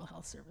and chemical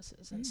health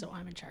services. And so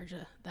I'm in charge of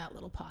that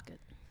little pocket.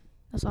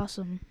 That's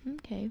awesome.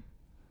 Okay.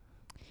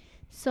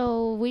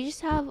 So we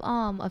just have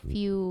a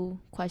few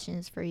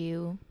questions for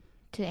you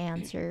to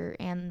answer,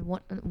 and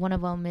one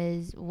of them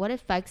is, what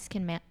effects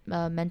can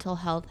mental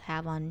health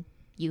have on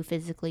you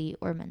physically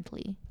or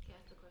mentally?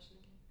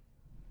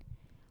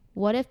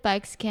 What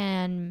effects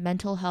can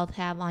mental health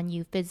have on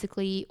you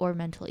physically or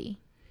mentally?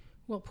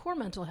 Well, poor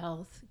mental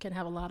health can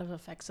have a lot of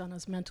effects on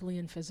us mentally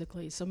and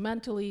physically. So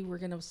mentally, we're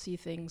going to see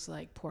things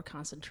like poor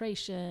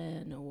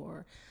concentration,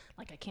 or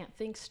like I can't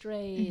think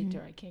straight,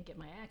 or I can't get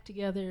my act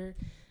together,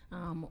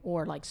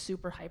 or like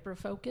super hyper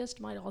focused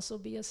might also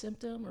be a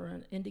symptom or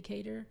an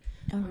indicator.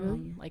 Oh,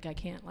 really? Like I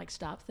can't like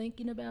stop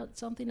thinking about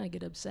something. I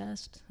get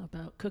obsessed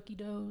about cookie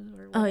dough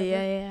or Oh, whatever.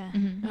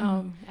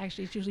 yeah.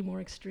 Actually, it's usually more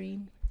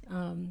extreme.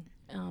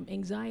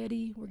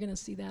 Anxiety, we're going to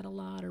see that a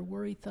lot, or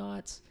worry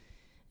thoughts.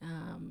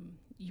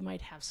 You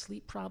might have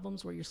sleep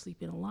problems where you're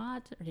sleeping a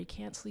lot, or you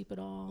can't sleep at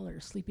all, or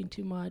sleeping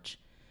too much.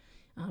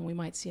 We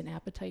might see an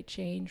appetite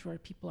change where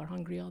people are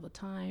hungry all the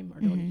time or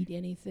don't eat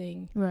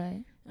anything.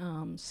 Right.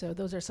 So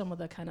those are some of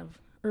the kind of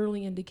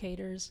early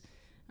indicators.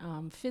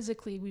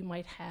 Physically, we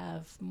might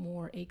have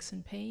more aches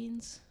and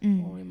pains,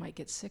 or we might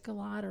get sick a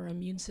lot, or our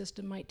immune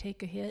system might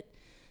take a hit.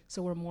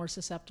 So we're more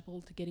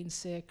susceptible to getting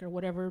sick, or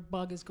whatever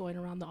bug is going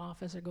around the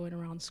office or going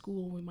around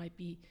school. We might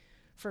be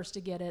first to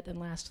get it and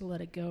last to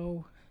let it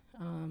go.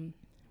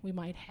 We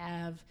might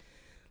have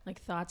like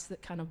thoughts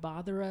that kind of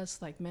bother us,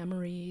 like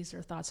memories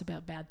or thoughts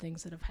about bad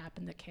things that have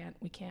happened that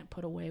we can't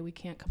put away, we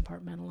can't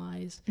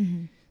compartmentalize.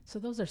 So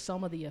those are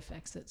some of the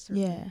effects that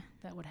certainly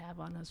that would have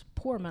on us.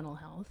 Poor mental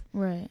health.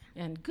 Right.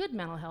 And good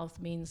mental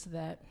health means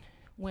that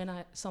when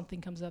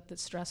something comes up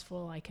that's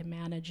stressful, I can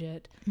manage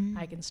it.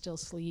 I can still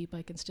sleep,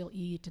 I can still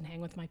eat and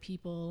hang with my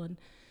people and,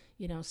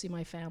 see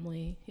my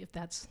family if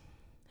that's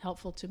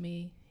helpful to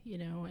me,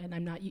 and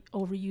I'm not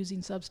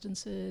overusing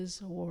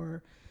substances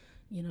or,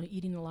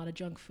 eating a lot of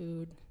junk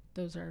food.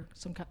 those are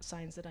some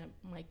signs that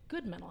my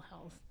good mental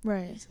health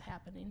Right. is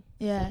happening.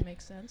 Yeah. If that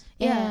makes sense.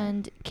 Yeah.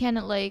 And can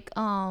it like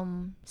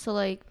so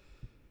like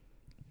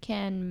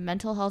can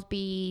mental health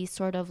be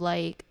sort of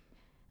like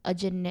a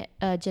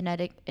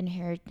genetic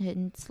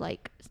inheritance,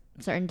 like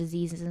certain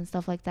diseases and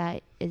stuff like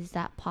that? Is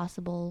that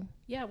possible?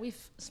 Yeah,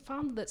 we've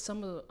found that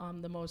some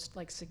of the most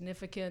like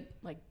significant,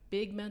 like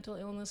big mental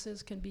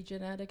illnesses can be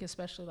genetic,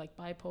 especially like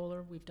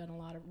bipolar. We've done a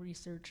lot of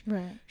research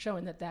Right.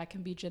 showing that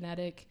can be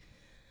genetic.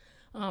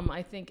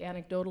 I think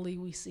anecdotally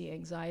we see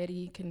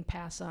anxiety can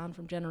pass on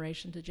from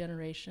generation to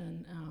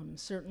generation.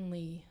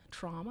 Certainly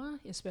trauma,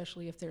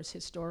 especially if there's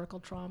historical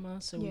trauma.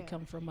 So we Yeah.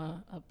 come from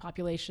a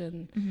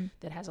population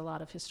that has a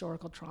lot of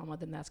historical trauma,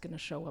 then that's going to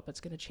show up.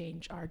 It's going to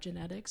change our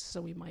genetics. So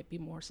we might be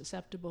more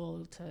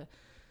susceptible to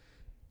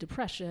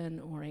depression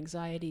or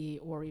anxiety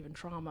or even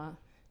trauma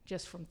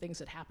just from things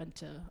that happened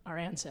to our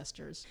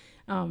ancestors.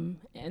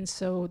 And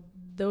so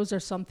those are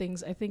some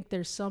things. I think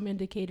there's some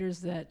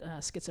indicators that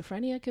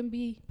schizophrenia can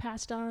be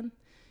passed on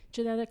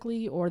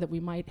genetically, or that we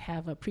might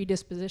have a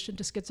predisposition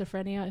to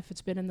schizophrenia if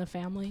it's been in the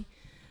family.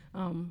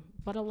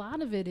 But a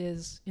lot of it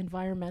is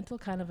environmental,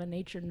 kind of a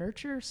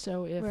nature-nurture.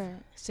 So if,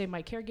 Right. say,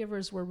 my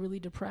caregivers were really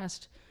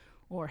depressed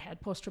or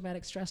had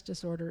post-traumatic stress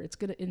disorder, it's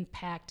going to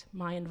impact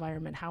my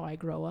environment, how I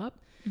grow up.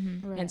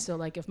 Right. And so,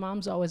 like, if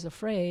mom's always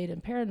afraid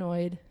and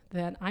paranoid,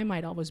 then I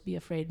might always be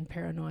afraid and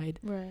paranoid.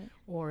 Right.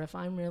 Or if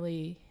I'm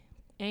really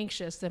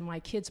anxious, then my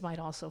kids might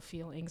also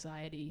feel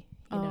anxiety,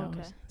 you Oh, know.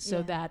 okay. So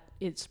Yeah. that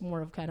it's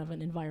more of kind of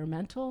an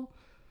environmental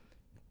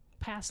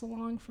pass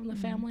along from the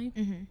family.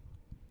 Mm-hmm.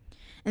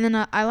 And then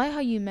I like how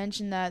you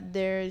mentioned that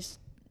there's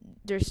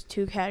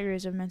two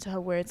categories of mental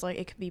health where it's like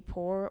it could be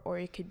poor or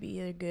it could be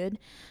either good.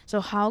 So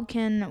how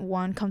can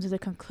one come to the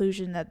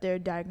conclusion that they're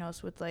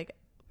diagnosed with like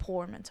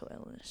poor mental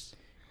illness?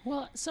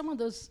 Well, some of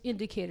those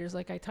indicators,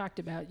 like I talked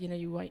about, you know,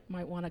 you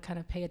might want to kind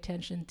of pay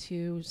attention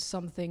to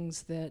some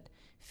things that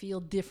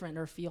feel different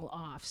or feel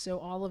off. So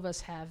all of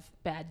us have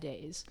bad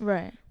days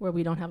Right. where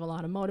we don't have a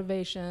lot of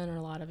motivation or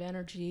a lot of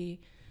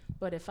energy.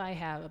 But if I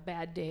have a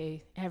bad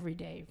day every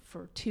day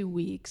for 2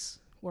 weeks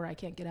where I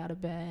can't get out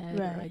of bed,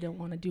 or Right. I don't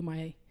want to do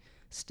my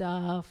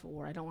stuff,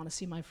 or I don't want to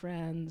see my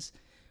friends,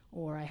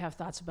 or I have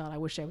thoughts about I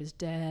wish I was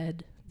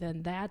dead,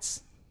 then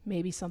that's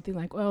maybe something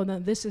like, oh, no,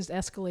 this is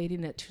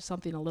escalating it to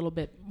something a little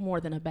bit more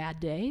than a bad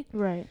day.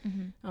 Right.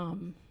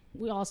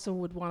 We also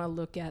would want to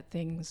look at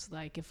things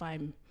like if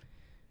I'm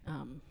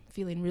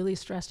feeling really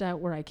stressed out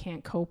where I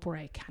can't cope, where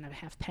I kind of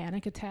have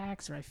panic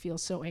attacks, or I feel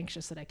so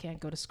anxious that I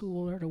can't go to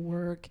school or to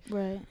work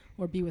Right.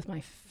 or be with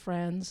my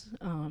friends,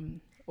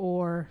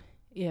 or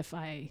if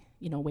I,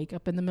 you know, wake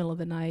up in the middle of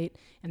the night,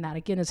 and that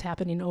again is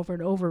happening over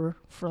and over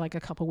for like a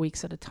couple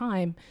weeks at a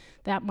time,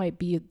 that might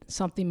be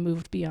something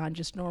moved beyond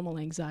just normal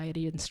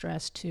anxiety and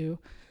stress to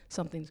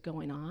something's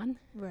going on.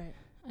 Right.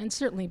 And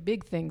certainly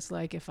big things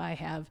like if I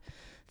have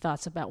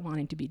thoughts about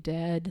wanting to be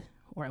dead,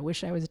 or I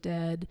wish I was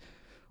dead,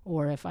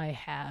 or if I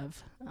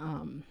have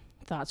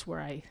thoughts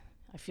where I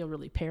feel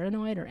really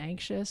paranoid or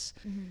anxious,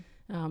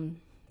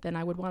 then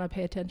I would want to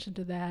pay attention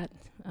to that.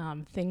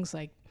 Things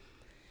like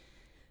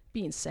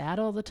being sad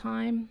all the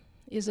time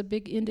is a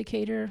big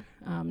indicator.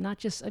 Not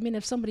just, I mean,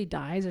 if somebody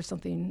dies or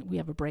something, we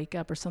have a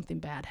breakup or something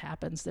bad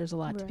happens, there's a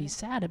lot to be Right.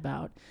 sad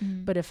about.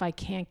 But if I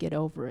can't get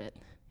over it,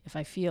 if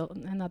I feel,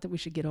 and not that we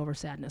should get over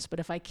sadness, but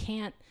if I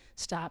can't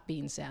stop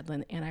being sad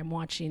and I'm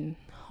watching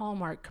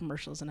Hallmark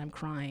commercials and I'm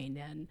crying,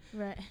 and,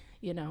 Right.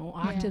 you know,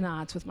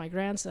 Octonauts with my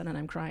grandson and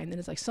I'm crying, then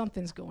it's like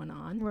something's going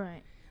on.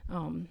 Right.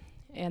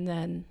 And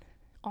then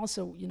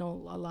also, you know,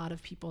 a lot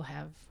of people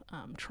have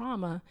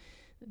trauma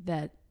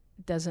that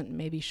doesn't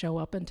maybe show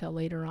up until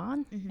later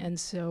on. And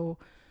so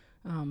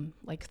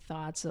like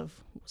thoughts of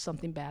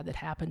something bad that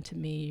happened to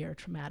me, or a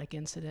traumatic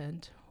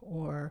incident,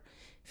 or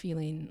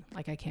feeling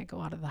like I can't go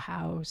out of the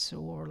house,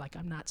 or like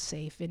I'm not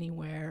safe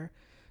anywhere,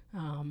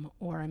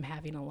 or I'm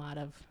having a lot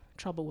of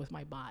trouble with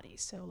my body.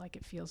 So like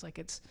it feels like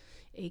it's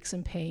aches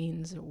and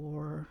pains,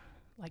 or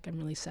like I'm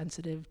really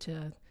sensitive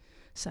to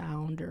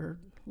sound or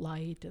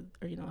light,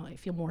 or you know, I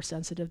feel more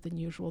sensitive than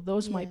usual.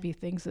 Those might be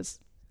things that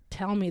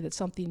tell me that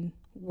something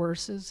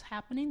worse is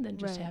happening than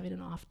just Right. having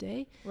an off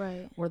day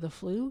Right. or the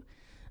flu.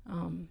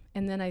 And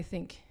then I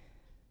think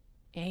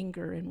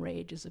anger and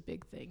rage is a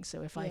big thing.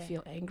 So if I Yeah.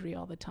 feel angry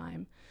all the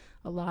time,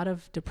 a lot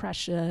of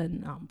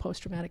depression,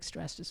 post-traumatic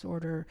stress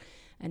disorder,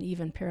 and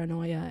even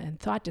paranoia and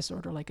thought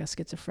disorder like a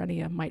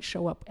schizophrenia might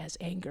show up as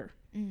anger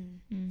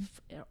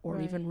or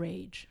Right. even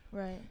rage.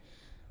 Right.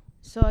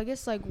 So I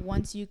guess like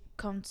once you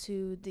come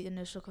to the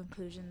initial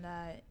conclusion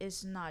that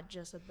it's not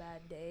just a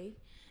bad day,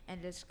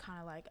 and it's kind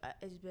of like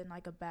it's been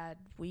like a bad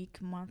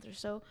week, month or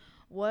so,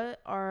 what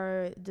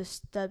are the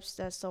steps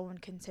that someone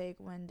can take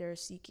when they're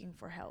seeking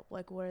for help?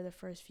 Like what are the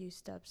first few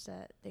steps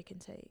that they can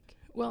take?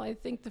 Well, I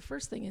think the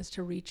first thing is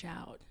to reach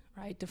out,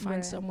 right? To find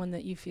Right. someone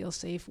that you feel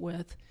safe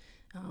with,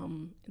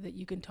 that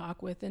you can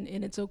talk with. And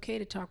it's okay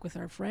to talk with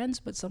our friends,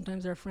 but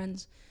sometimes our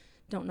friends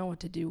don't know what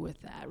to do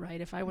with that, right?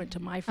 If I went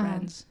to my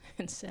friends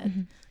and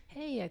said,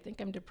 hey, I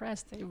think I'm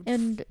depressed. They would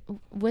And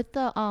with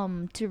the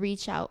to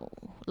reach out,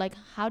 like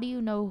how do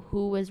you know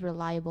who is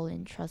reliable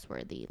and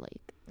trustworthy?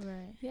 Like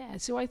Right. Yeah,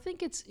 so I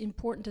think it's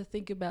important to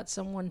think about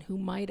someone who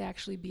might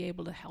actually be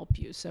able to help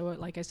you. So,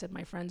 like I said,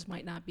 my friends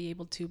might not be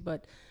able to,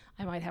 but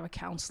I might have a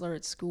counselor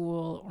at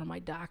school or my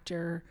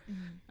doctor,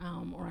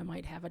 or I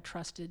might have a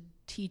trusted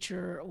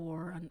teacher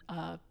or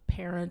a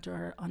parent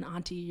or an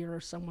auntie or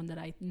someone that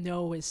I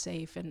know is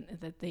safe and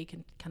that they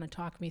can kind of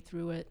talk me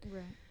through it.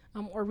 Right.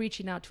 Or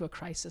reaching out to a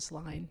crisis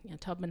line.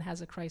 Tubman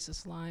has a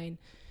crisis line.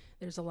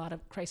 There's a lot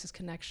of Crisis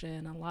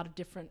Connection, a lot of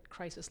different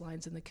crisis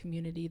lines in the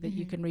community that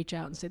you can reach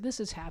out and say, this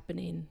is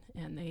happening.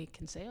 And they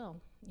can say, oh,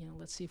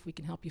 let's see if we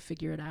can help you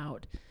figure it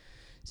out.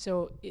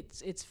 So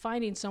it's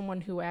finding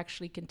someone who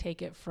actually can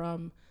take it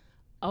from,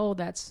 oh,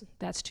 that's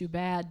too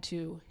bad,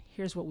 to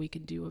here's what we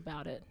can do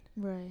about it.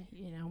 Right.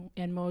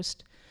 And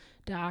most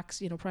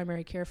docs,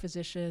 primary care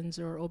physicians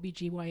or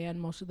OBGYN,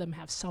 most of them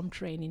have some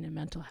training in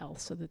mental health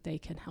so that they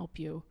can help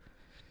you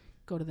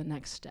go to the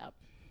next step.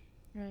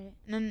 Right.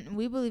 And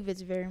we believe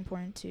it's very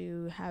important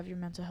to have your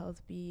mental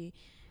health be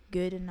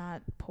good and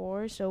not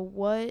poor. So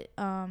what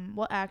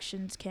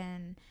actions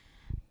can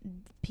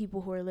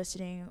people who are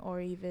listening,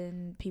 or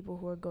even people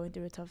who are going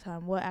through a tough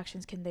time, what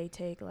actions can they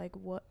take? Like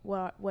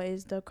what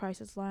is the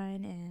crisis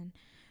line, and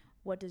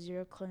what does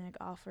your clinic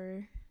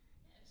offer?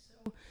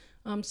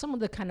 Some of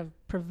the kind of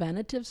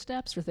preventative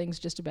steps or things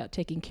just about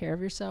taking care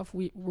of yourself.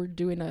 We're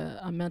doing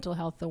a mental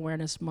health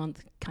awareness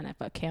month, kind of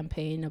a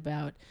campaign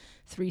about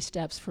 3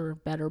 steps for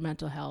better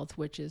mental health,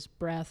 which is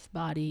breath,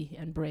 body,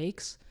 and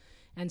breaks.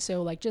 And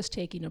so like just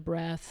taking a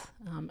breath,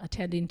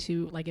 attending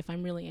to, like if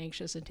I'm really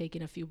anxious and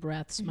taking a few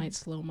breaths might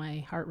slow my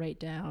heart rate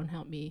down,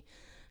 help me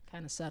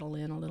kind of settle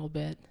in a little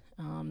bit.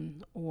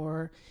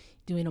 Or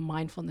doing a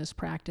mindfulness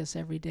practice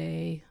every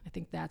day. I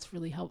think that's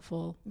really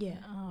helpful. Yeah.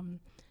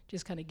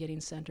 Just kind of getting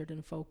centered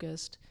and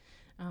focused,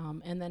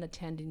 and then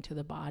attending to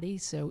the body.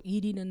 So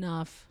eating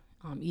enough,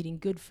 eating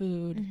good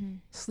food,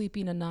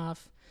 sleeping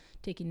enough,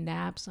 taking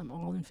naps. I'm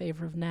all in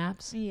favor of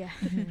naps. Yeah.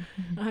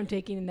 I'm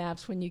taking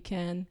naps when you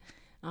can,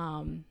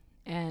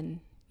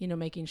 and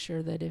making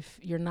sure that if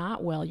you're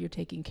not well, you're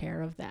taking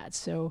care of that.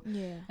 So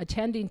Yeah.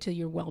 attending to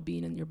your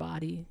well-being in your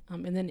body,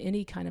 and then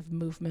any kind of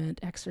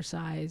movement,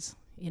 exercise,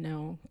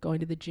 going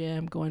to the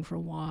gym, going for a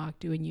walk,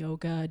 doing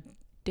yoga,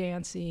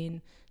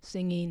 dancing,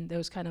 singing,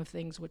 those kind of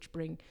things which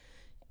bring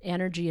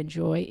energy and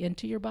joy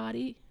into your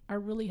body are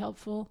really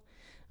helpful.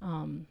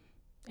 And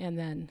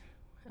then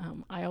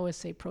I always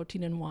say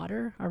protein and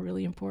water are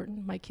really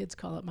important. My kids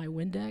call it my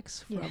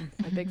Windex from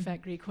my Big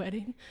Fat Greek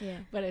Wedding. Yeah.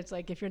 But it's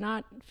like if you're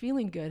not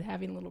feeling good,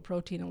 having a little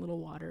protein, a little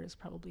water is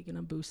probably going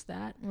to boost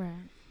that. Right.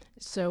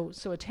 So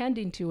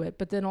attending to it,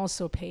 but then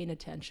also paying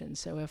attention.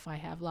 So if I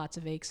have lots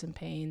of aches and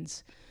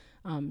pains,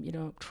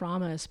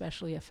 trauma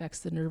especially affects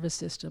the nervous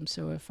system.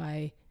 So if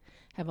I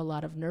have a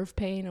lot of nerve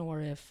pain,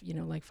 or if,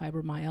 like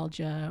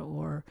fibromyalgia,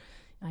 or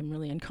I'm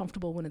really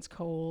uncomfortable when it's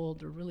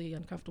cold or really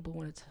uncomfortable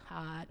when it's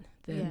hot,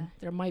 then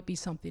there might be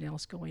something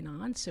else going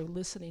on. So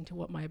listening to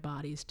what my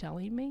body is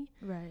telling me.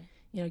 Right.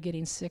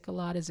 Getting sick a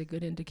lot is a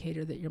good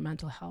indicator that your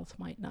mental health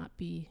might not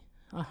be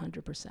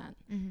 100%.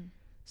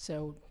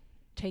 So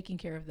taking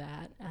care of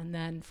that. And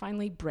then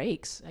finally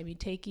breaks. I mean,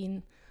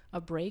 taking a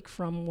break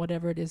from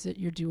whatever it is that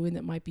you're doing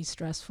that might be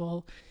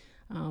stressful.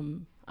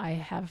 I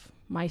have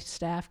my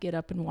staff get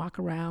up and walk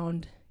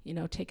around,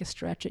 take a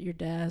stretch at your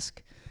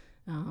desk,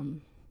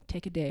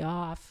 take a day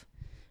off,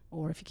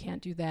 or if you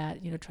can't do that,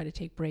 try to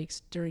take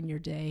breaks during your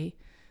day.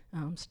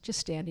 Just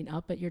standing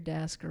up at your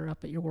desk or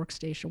up at your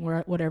workstation,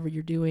 whatever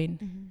you're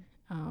doing.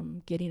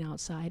 Getting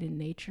outside in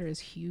nature is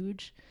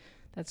huge.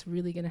 That's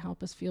really going to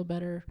help us feel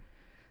better.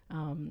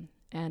 And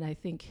I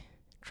think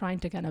trying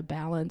to kind of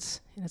balance,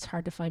 and it's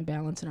hard to find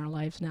balance in our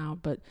lives now,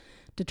 but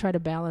to try to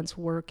balance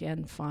work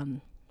and fun,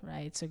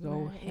 right? So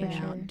go hang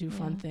out and do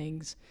fun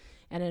things,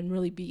 and then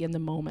really be in the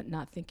moment,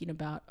 not thinking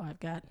about,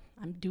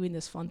 I'm doing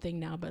this fun thing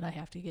now, but I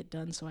have to get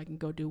done so I can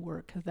go do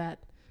work, because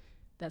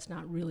that's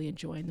not really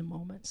enjoying the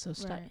moment. So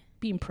start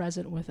being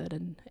present with it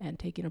and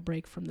taking a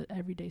break from the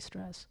everyday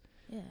stress.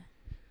 Yeah.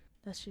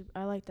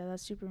 I like that.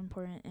 That's super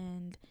important.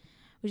 And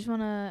we just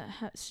want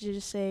to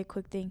just say a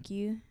quick thank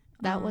you.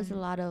 that was a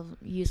lot of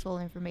useful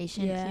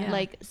information. Yeah.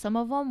 Like some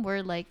of them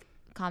were like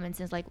common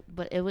sense, like,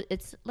 but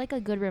it's like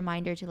a good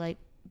reminder to like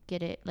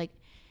get it like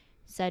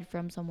said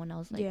from someone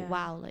else, like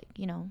wow, like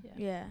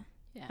Yeah.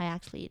 I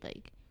actually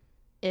like,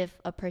 if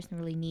a person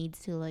really needs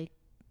to like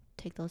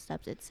take those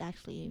steps, it's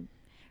actually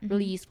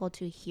really useful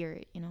to hear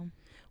it.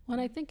 Well,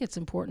 and I think it's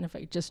important, if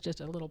I just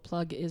a little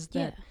plug, is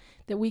that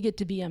we get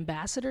to be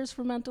ambassadors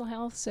for mental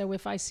health. So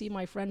if I see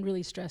my friend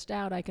really stressed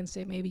out, I can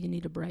say, maybe you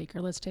need a break,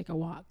 or let's take a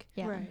walk.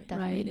 Yeah, Right.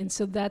 definitely. Right. And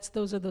so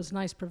those are those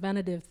nice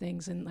preventative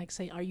things. And like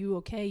say, are you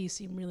okay? You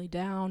seem really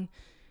down.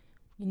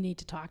 You need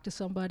to talk to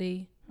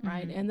somebody.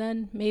 Right. And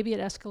then maybe it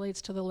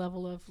escalates to the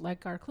level of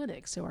like our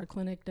clinic. So our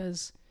clinic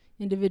does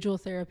individual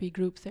therapy,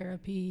 group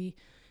therapy.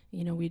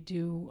 We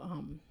do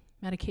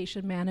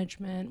medication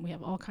management. We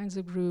have all kinds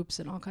of groups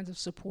and all kinds of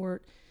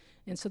support.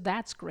 And so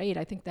that's great.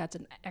 I think that's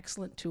an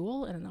excellent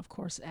tool. And of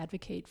course,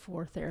 advocate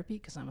for therapy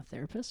because I'm a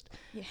therapist.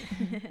 Yeah.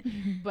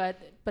 But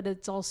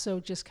it's also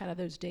just kind of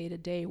those day to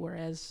day,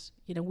 whereas,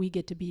 we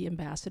get to be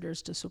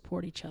ambassadors to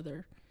support each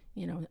other,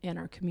 in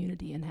our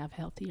community and have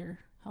healthier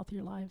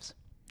lives.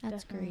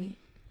 That's great.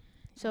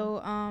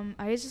 So,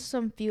 I guess just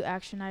some few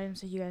action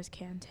items that you guys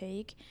can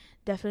take.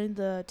 Definitely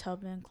the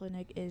Tubman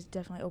Clinic is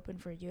definitely open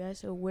for you guys.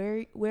 So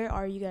where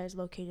are you guys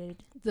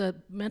located? The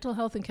Mental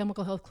Health and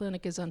Chemical Health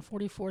Clinic is on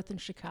 44th in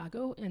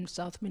Chicago in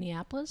South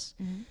Minneapolis.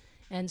 Mm-hmm.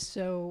 And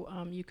so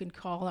you can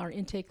call our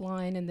intake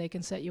line and they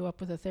can set you up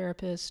with a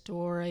therapist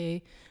or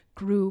a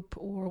group,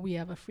 or we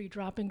have a free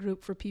drop-in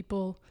group for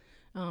people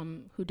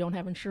who don't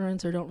have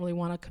insurance or don't really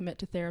want to commit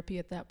to therapy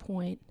at that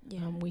point.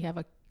 Yeah. We have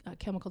a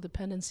chemical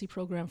dependency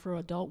program for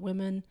adult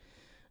women.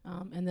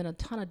 And then a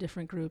ton of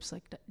different groups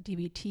like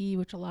DBT,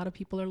 which a lot of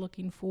people are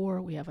looking for.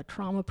 We have a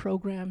trauma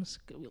programs.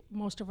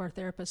 Most of our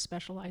therapists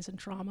specialize in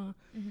trauma.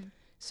 Mm-hmm.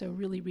 So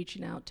really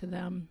reaching out to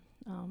them.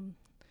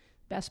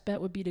 Best bet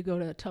would be to go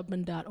to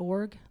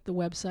tubman.org, the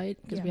website,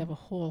 because we have a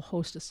whole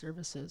host of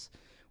services.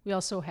 We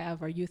also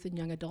have our youth and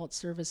young adult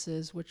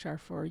services, which are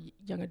for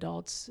young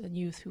adults and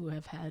youth who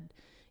have had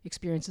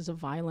experiences of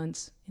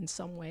violence in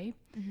some way.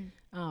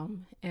 Mm-hmm.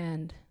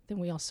 And then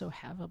we also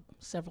have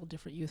several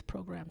different youth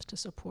programs to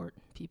support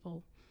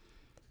people.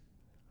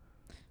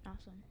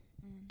 Awesome.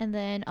 And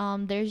then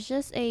there's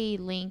just a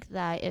link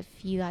that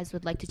if you guys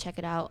would like to check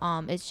it out,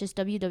 it's just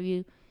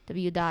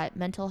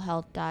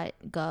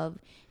www.mentalhealth.gov,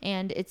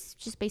 and it's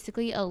just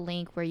basically a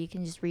link where you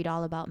can just read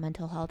all about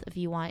mental health if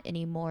you want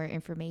any more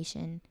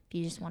information, if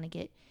you just want to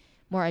get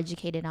more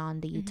educated on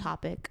the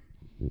topic.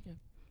 Yeah.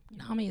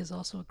 NAMI is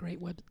also a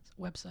great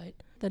website,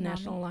 the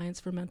National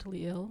Alliance for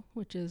Mentally Ill,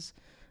 which is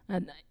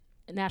a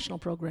national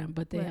program,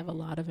 but they have a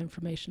lot of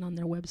information on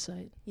their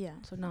website. Yeah.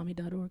 So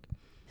NAMI.org.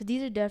 So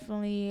these are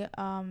definitely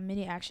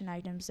many action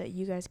items that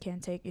you guys can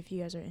take if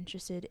you guys are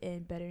interested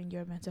in bettering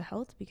your mental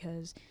health,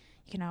 because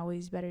you can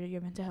always better your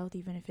mental health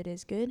even if it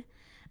is good.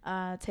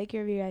 Take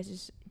care of you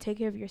guys. Take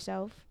care of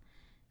yourself.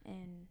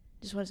 And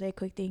just want to say a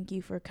quick thank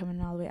you for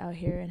coming all the way out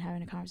here and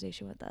having a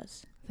conversation with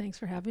us. Thanks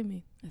for having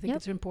me. I think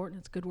it's important.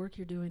 It's good work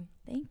you're doing.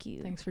 Thank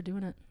you. Thanks for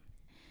doing it.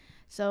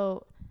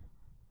 So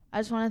I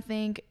just want to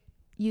thank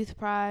Youth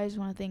Prize,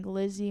 want to thank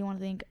Lizzie, want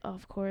to thank,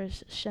 of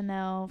course,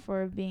 Chanel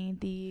for being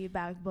the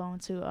backbone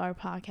to our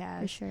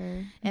podcast. For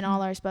sure. And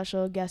all our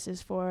special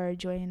guests for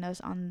joining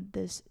us on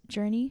this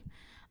journey.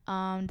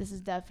 This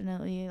has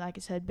definitely, like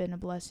I said, been a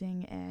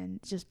blessing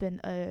and just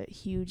been a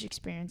huge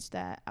experience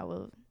that I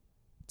will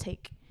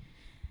take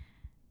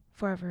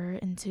forever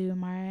into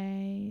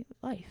my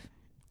life.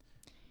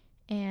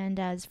 And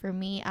as for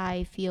me,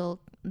 I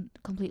feel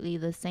completely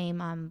the same.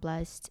 I'm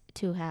blessed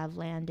to have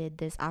landed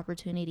this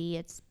opportunity.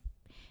 It's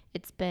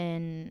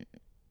been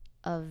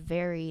a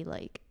very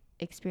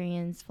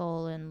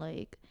experienceful and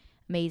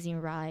amazing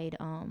ride.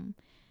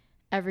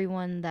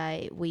 Everyone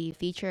that we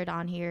featured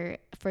on here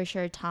for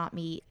sure taught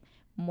me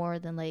more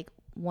than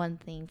one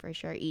thing for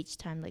sure. Each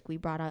time we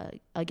brought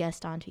a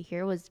guest onto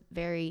here it was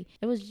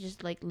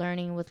just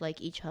learning with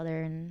each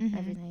other and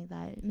everything like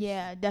that.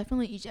 Yeah,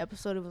 definitely each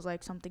episode it was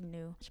something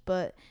new.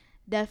 But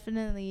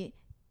definitely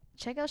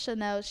check out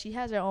Chanel. She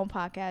has her own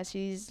podcast.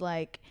 She's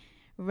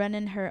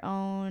running her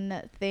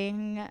own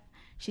thing.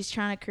 She's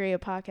trying to create a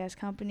podcast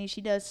company.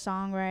 She does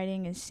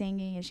songwriting and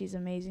singing, and she's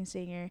an amazing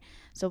singer.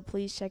 So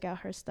please check out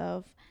her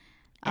stuff.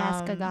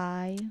 Ask a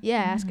Guy.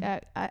 Yeah,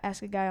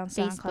 ask a Guy on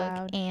Facebook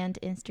SoundCloud and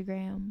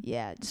Instagram.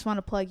 Yeah, just want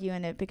to plug you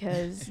in it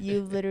because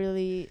you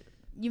literally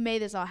you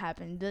made this all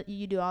happen.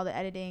 You do all the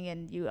editing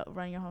and you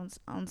run your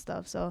own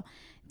stuff. So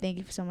thank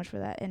you so much for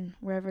that. And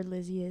wherever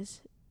Lizzie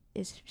is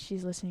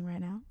she's listening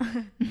right now.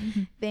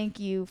 Thank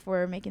you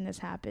for making this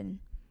happen.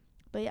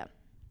 But yeah.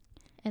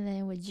 And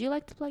then would you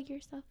like to plug your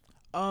stuff?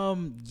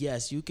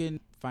 Yes, you can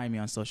find me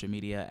on social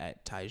media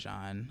at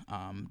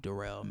Tyjon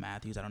Darrell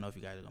Matthews. I don't know if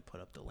you guys are gonna put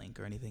up the link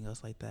or anything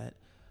else like that,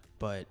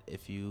 but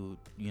if you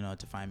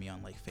to find me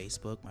on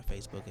Facebook, my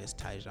Facebook is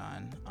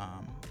Tyjon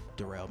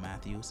Darrell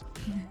Matthews.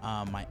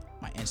 My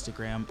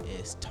Instagram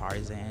is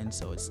Tarzan,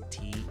 so it's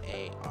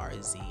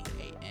TARZAN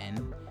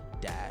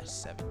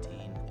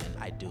 -17, and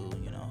I do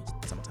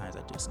sometimes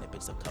I do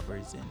snippets of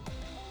covers and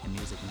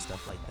music and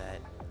stuff like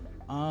that.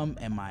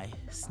 And my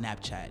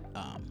Snapchat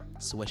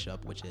swish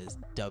up, which is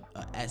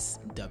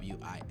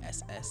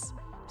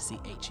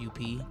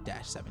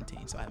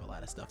SWISSCHUP-17. So I have a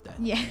lot of stuff that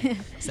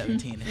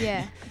 17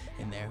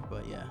 in there,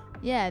 but yeah.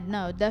 Yeah,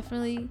 no,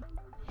 definitely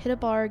hit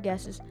up our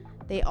guests.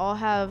 They all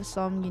have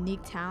some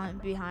unique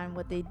talent behind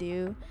what they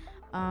do.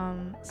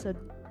 So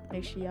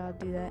make sure y'all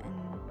do that,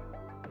 and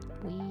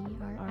We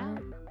are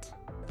out.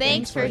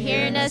 Thanks for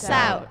hearing us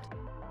out.